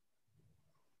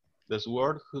 The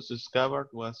sword whose scabbard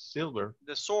was silver.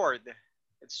 The sword.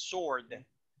 It's sword.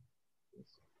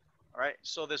 All right.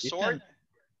 So the sword.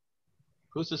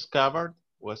 Whose scabbard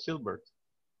was silver.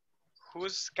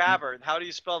 Whose scabbard? How do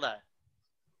you spell that?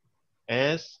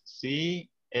 SCAB.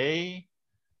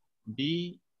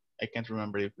 I can't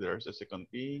remember if there's a second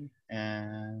B.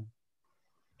 And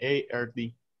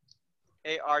ARD.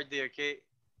 ARD. Okay.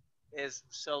 Is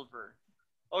silver.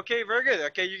 Okay. Very good.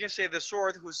 Okay. You can say the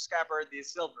sword whose scabbard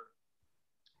is silver.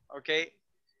 Okay.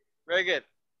 Very good.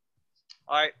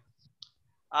 All right.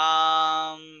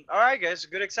 All right, guys.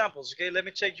 Good examples. Okay. Let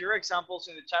me check your examples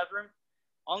in the chat room.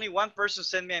 Only one person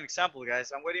sent me an example,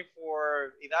 guys. I'm waiting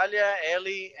for Idalia,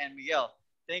 Ellie, and Miguel.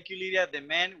 Thank you, Lydia, the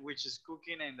man which is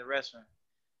cooking in the restaurant.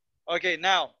 Okay,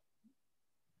 now,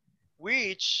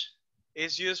 which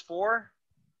is used for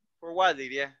what,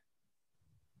 Lydia?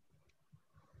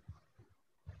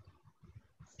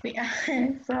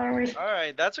 Sorry. All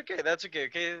right, that's okay. That's okay.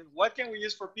 Okay, what can we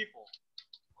use for people?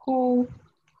 Who?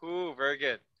 Who? Very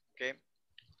good. Okay.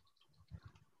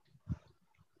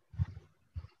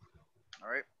 All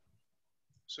right.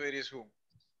 So it is who?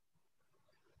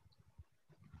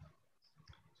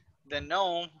 The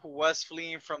gnome who was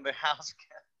fleeing from the house,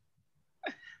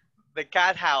 the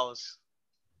cat house.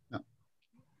 No.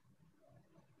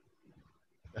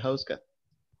 The house cat.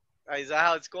 Is that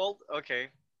how it's called? Okay.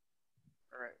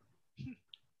 All right.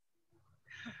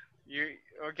 You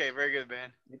okay? Very good,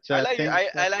 man. It's I a like thing.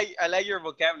 I like your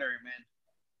vocabulary,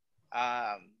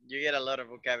 man. You get a lot of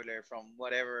vocabulary from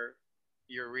whatever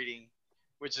you're reading,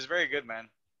 which is very good, man.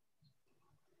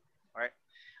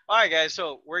 All right, guys.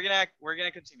 So we're gonna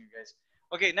continue, guys.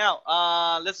 Okay, now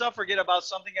let's not forget about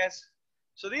something, guys.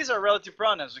 So these are relative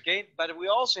pronouns, okay? But we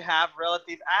also have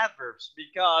relative adverbs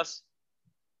because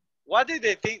what do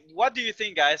they think? What do you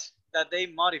think, guys, that they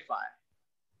modify?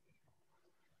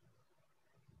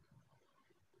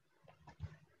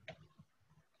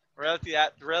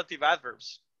 Relative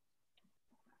adverbs.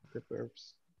 The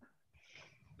verbs.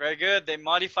 Very good. They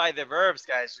modify the verbs,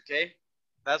 guys. Okay,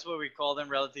 that's what we call them,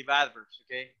 relative adverbs.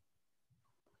 Okay.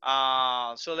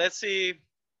 So let's see.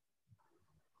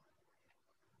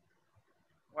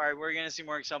 All right, we're gonna see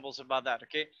more examples about that.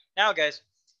 Okay. Now, guys,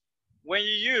 when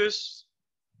you use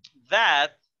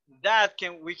that,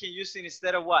 we can use it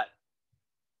instead of what?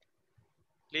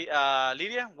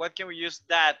 Lydia, what can we use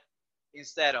that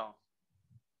instead of?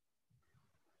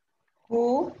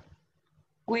 Who,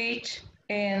 which,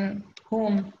 and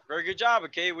whom. Very good job.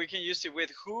 Okay, we can use it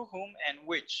with who, whom, and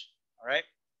which. All right.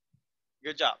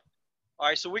 Good job. All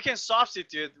right, so we can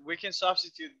substitute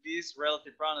these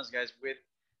relative pronouns, guys, with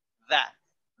that.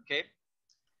 Okay.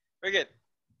 Very good.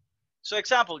 So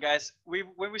example, guys,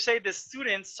 when we say the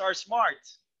students are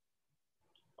smart,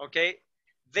 okay,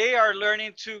 they are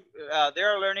learning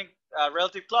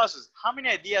relative clauses. How many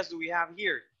ideas do we have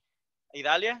here,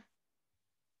 Idalia?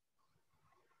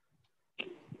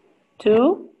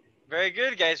 2. Very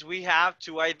good, guys. We have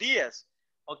 2 ideas.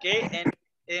 Okay,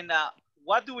 and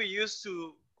what do we use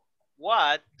to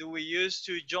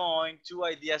join 2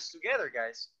 ideas together,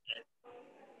 guys?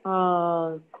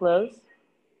 Close.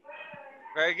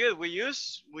 Very good. We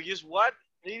use what,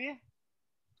 Lydia?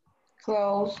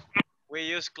 Close. We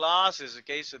use clauses.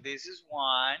 Okay, so this is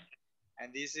one,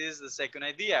 and this is the second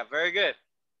idea. Very good.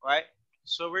 All right.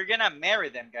 So we're gonna marry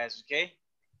them, guys. Okay.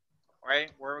 All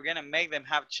right. We're gonna make them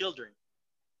have children.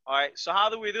 All right. So how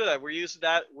do we do that? We use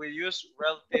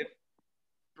relative.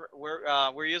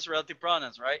 We use relative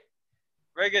pronouns, right?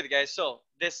 Very good, guys. So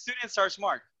the students are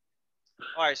smart.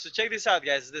 All right. So check this out,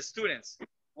 guys. The students.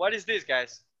 What is this,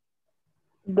 guys?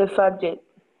 The subject.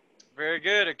 Very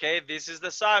good. Okay. This is the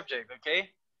subject.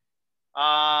 Okay.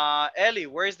 Ellie,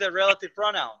 where's the relative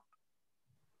pronoun?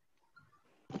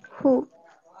 Who?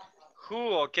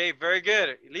 Who? Okay. Very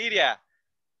good. Lydia,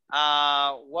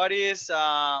 what is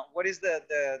the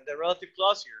relative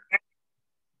clause here?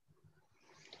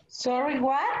 Sorry,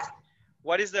 what?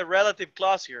 What is the relative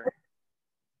clause here?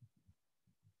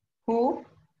 Who?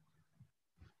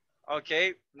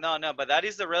 Okay. No, but that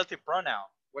is the relative pronoun.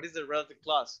 What is the relative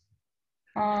clause?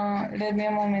 Let me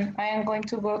a moment. I am going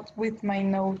to go with my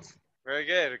notes. Very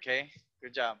good. Okay.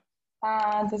 Good job.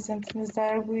 The sentence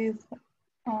start with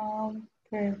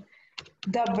the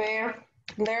verb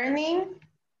learning.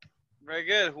 Very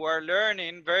good. Who are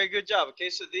learning. Very good job. Okay.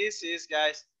 So this is,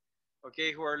 guys,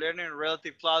 okay, who are learning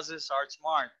relative clauses are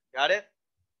smart. Got it?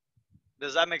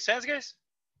 Does that make sense, guys?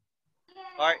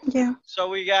 All right. Yeah. So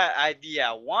we got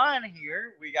idea 1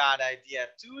 here. We got idea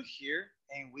 2 here.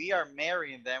 And we are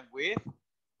marrying them with,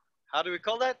 how do we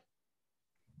call that?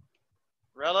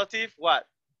 Relative what?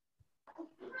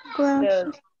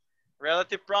 Clause.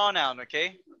 Relative pronoun,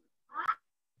 okay?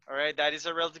 All right, that is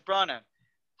a relative pronoun.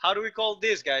 How do we call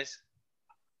this, guys?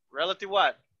 Relative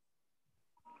what?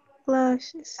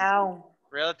 Clauses. Noun.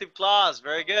 Relative clause,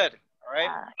 very good. All right.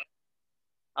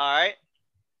 All right.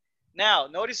 Now,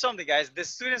 notice something, guys. The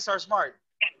students are smart.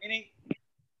 Meaning,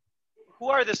 who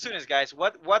are the students, guys?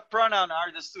 What pronoun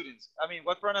are the students? I mean,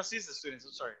 what pronoun is the students?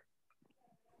 I'm sorry.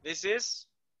 This is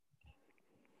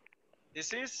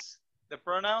the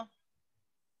pronoun.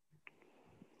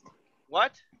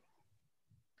 What?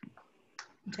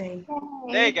 They.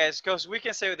 They, guys, because we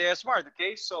can say they are smart,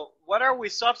 okay? So what are we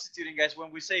substituting, guys,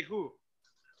 when we say who?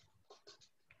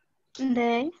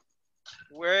 They.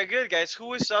 Very good, guys.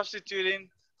 Who is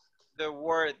substituting the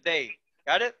word they?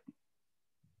 Got it?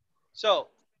 So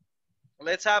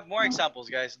let's have more examples,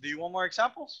 guys. Do you want more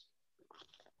examples?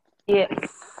 Yes.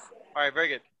 All right, very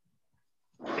good.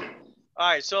 All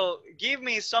right, so give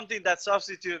me something that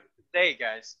substitutes they,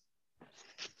 guys.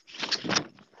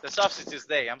 The substitute is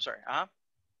they. I'm sorry.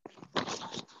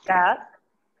 Cat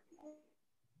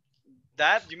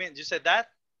That you said that?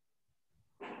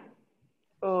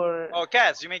 or Oh,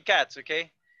 cats. You mean cats?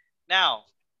 Okay. Now,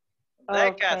 the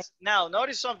okay. cats. Now,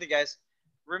 notice something, guys.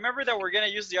 Remember that we're gonna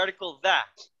use the article that.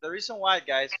 The reason why,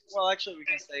 guys. Well, actually, we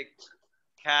can say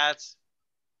cats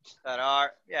that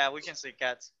are. Yeah, we can say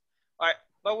cats. All right.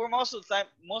 But we're most of the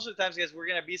times, guys, we're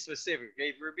gonna be specific. Okay.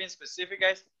 If we're being specific,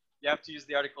 guys, you have to use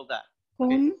the article that.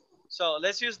 Okay? So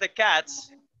let's use the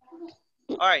cats.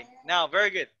 All right. Now, very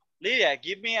good. Lydia,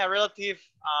 give me a relative,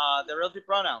 the relative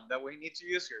pronoun that we need to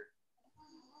use here.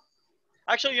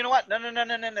 Actually, you know what? No.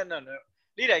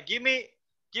 Lydia, give me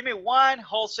one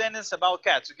whole sentence about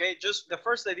cats. Okay, just the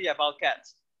first idea about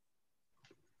cats.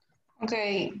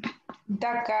 Okay,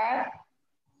 the cat,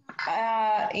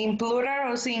 in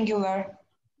plural or singular?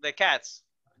 The cats.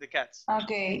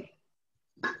 Okay,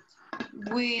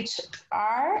 which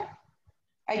are,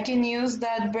 I can use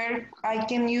that verb, I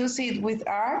can use it with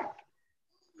are.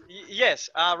 Yes,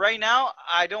 right now,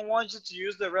 I don't want you to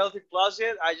use the relative clause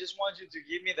yet. I just want you to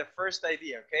give me the first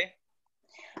idea, okay?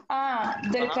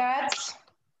 The cats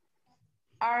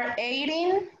are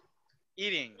eating.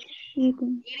 Eating.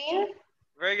 Eating.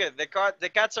 Very good. The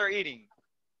cats are eating.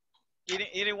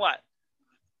 Eating what?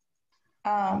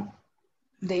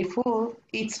 They food.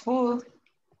 It's food.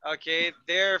 Okay,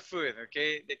 their food.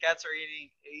 Okay, the cats are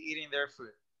eating their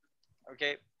food.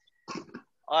 Okay.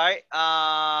 All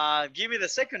right. Give me the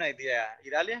second idea,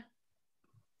 Idalia.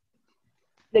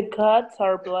 The cats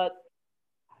are black.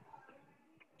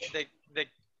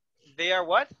 They are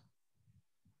what?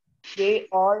 They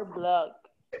are black.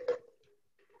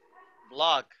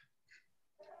 Block.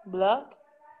 Black?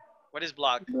 What is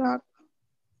block? Black.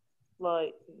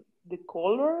 Like the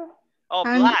color? Oh,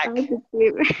 black.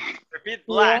 Repeat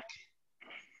Black. Yeah.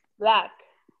 Black.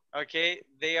 Okay,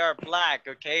 they are black.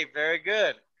 Okay, very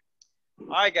good. All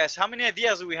right, guys, how many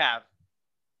ideas do we have?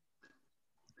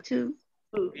 2.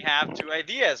 We have 2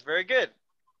 ideas. Very good.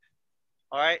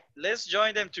 All right, let's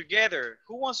join them together.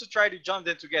 Who wants to try to join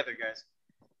them together, guys?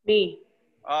 Me.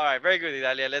 All right, very good,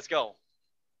 Idalia. Let's go.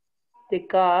 The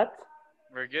cat.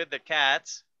 Very good. The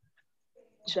cats.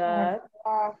 That.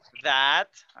 That.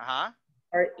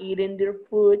 Are eating their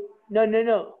food.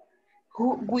 No.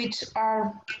 Which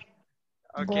are.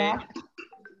 Okay.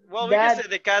 Well, we can say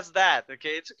the cats that.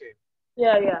 Okay, it's okay.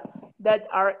 Yeah. That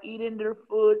are eating their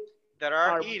food. That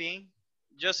are eating.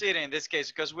 Just eating in this case,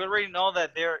 because we already know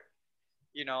that they're,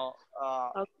 you know,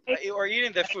 okay. or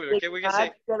eating the food. Okay, we can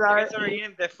say that the cats are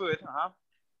eating the food.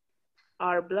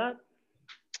 Are black.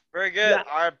 Very good. Yeah.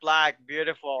 Are black.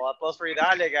 Beautiful. Applause for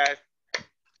Idalia, guys.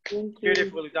 Thank you.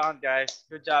 Beautifully done, guys.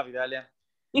 Good job, Idalia.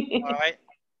 All right.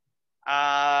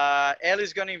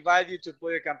 Ellie's going to invite you to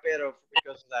Pollo Campero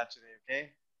because of that today,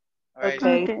 okay? All right.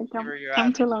 Okay,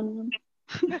 come to La Union.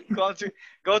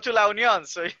 Go to La Union.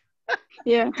 So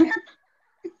yeah.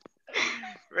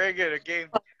 Very good, okay.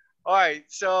 All right,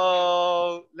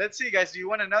 so let's see, guys. Do you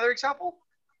want another example?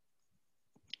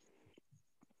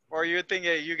 Or you think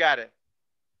you got it?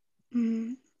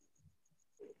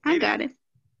 I got it.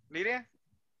 Lydia?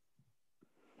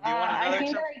 Do you want another I think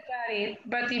example? I got it,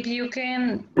 but if you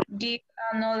can give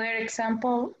another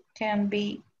example, can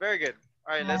be. Very good.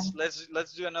 All right,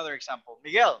 let's do another example.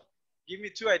 Miguel, give me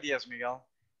 2 ideas, Miguel.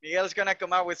 Miguel is gonna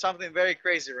come out with something very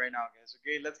crazy right now, guys.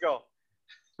 Okay, let's go.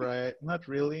 Right, not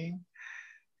really.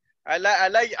 I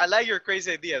like your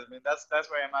crazy ideas, man. That's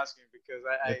why I'm asking, because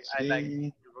I like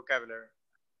your vocabulary.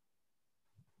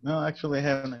 No, actually, I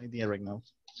have an idea right now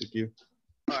to give.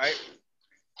 All right.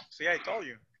 See, I told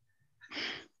you.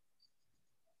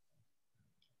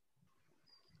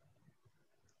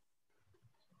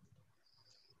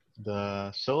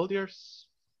 The soldiers.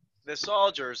 The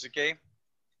soldiers, okay.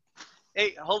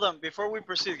 Hey, hold on. Before we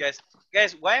proceed, guys.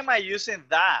 Guys, why am I using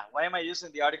that? Why am I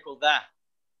using the article that?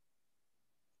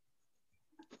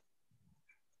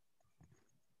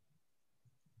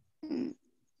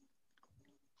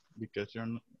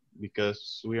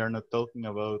 Because we are not talking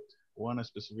about one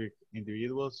specific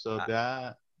individual, so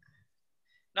that.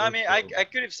 No, I mean, I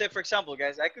could have said, for example,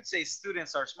 guys, I could say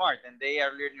students are smart and they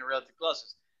are learning relative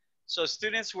clauses. So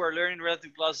students who are learning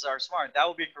relative clauses are smart. That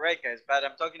would be correct, guys. But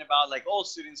I'm talking about like all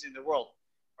students in the world,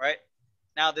 right?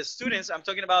 Now the students, I'm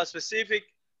talking about the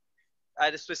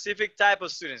specific type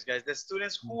of students, guys. The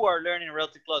students who are learning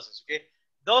relative clauses, okay?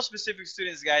 Those specific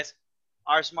students, guys,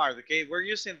 are smart, okay? We're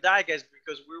using that, guys,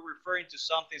 because we're referring to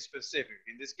something specific.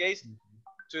 In this case,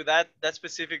 to that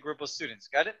specific group of students.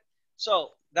 Got it?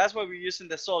 So that's why we're using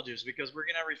the soldiers, because we're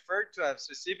gonna refer to a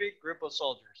specific group of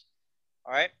soldiers.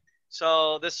 All right.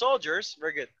 So the soldiers,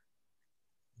 very good.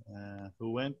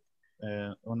 who went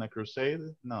on a crusade?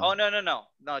 No. Oh, no, no, no.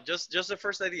 No, just the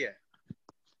first idea.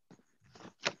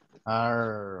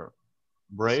 Are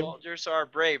The brave? soldiers are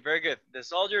brave. Very good. The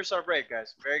soldiers are brave,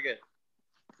 guys. Very good.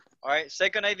 All right,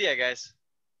 second idea, guys.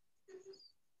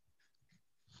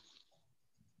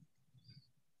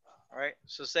 All right,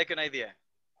 so second idea.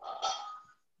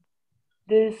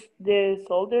 The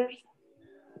soldiers.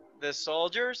 The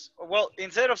soldiers, well,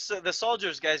 instead of the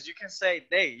soldiers, guys, you can say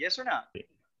they, yes or not?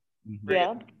 Mhm. Yeah.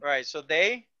 All right, so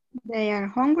they, They are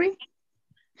hungry.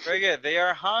 very good. They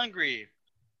are hungry.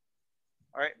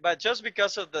 All right, but just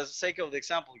because of the sake of the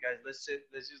example, guys, let's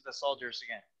use the soldiers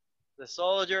again. The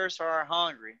soldiers are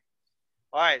hungry.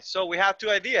 All right, so we have two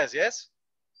ideas, yes?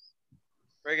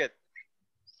 Very good.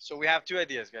 So we have two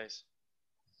ideas, guys.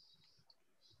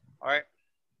 All right.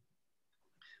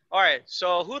 All right,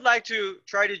 so who'd like to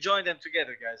try to join them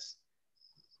together, guys?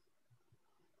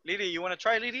 Lydia, you want to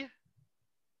try, Lydia?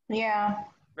 Yeah.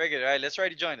 Very good. All right, let's try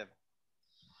to join them.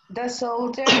 The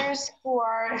soldiers who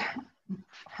are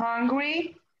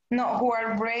hungry, no, who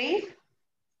are brave,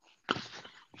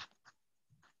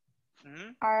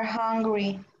 are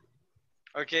hungry.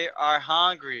 Okay, are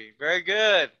hungry. Very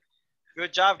good.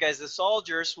 Good job, guys. The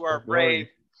soldiers who are brave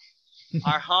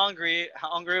are hungry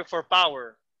for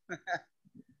power.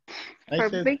 I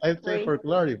said for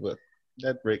glory, but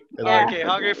that break. Yeah. Okay,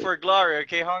 hungry for glory.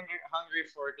 Okay, hungry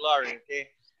for glory. Okay.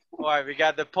 All right, we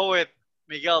got the poet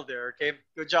Miguel there. Okay,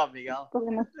 good job, Miguel.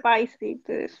 Spicy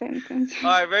to the sentence. All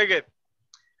right, very good.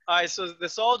 All right, so the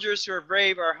soldiers who are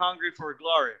brave are hungry for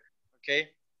glory. Okay.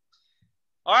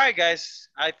 All right, guys.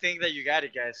 I think that you got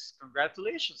it, guys.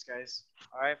 Congratulations, guys.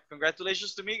 All right,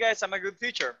 congratulations to me, guys. I'm a good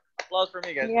teacher. Applause for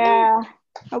me, guys. Yeah.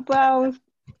 Applause.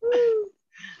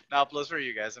 No applause for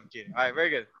you guys. I'm kidding. All right, very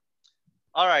good.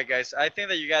 All right, guys. I think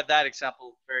that you got that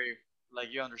example very, like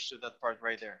you understood that part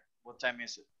right there. What time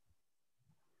is it?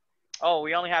 Oh,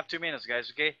 we only have 2 minutes, guys.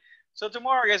 Okay. So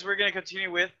tomorrow, guys, we're gonna continue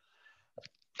with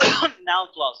noun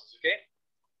clauses. Okay.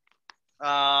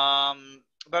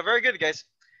 But very good, guys.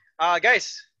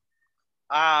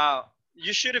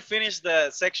 You should have finished the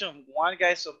section 1,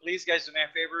 guys. So please, guys, do me a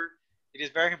favor. It is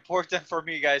very important for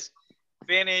me, guys.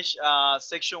 Finish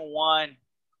section 1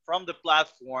 from the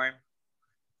platform.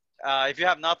 If you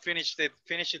have not finished it,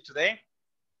 finish it today.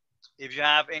 If you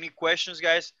have any questions,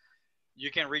 guys, you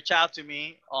can reach out to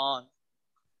me on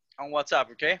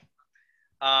WhatsApp. Okay.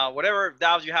 Whatever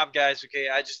doubt you have, guys. Okay.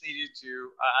 I just need you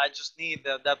to. I just need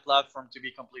that platform to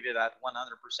be completed at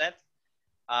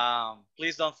 100%.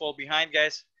 Please don't fall behind,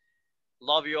 guys.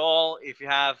 Love you all. If you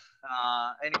have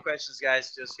any questions,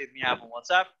 guys, just hit me up on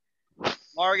WhatsApp.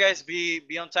 Tomorrow, guys,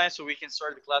 be on time so we can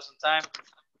start the class on time.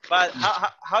 But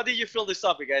how did you feel this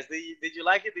topic, guys? Did you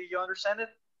like it? Did you understand it?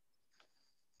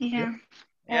 Yeah.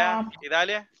 Yeah.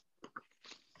 Idalia?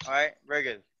 All right. Very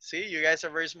good. See, you guys are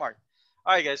very smart.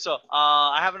 All right, guys. So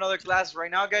I have another class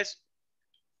right now, guys.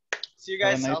 See you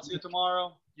guys. I'll see you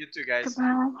tomorrow. You too, guys.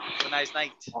 Goodbye. Have a nice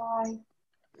night. Bye.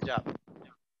 Good job.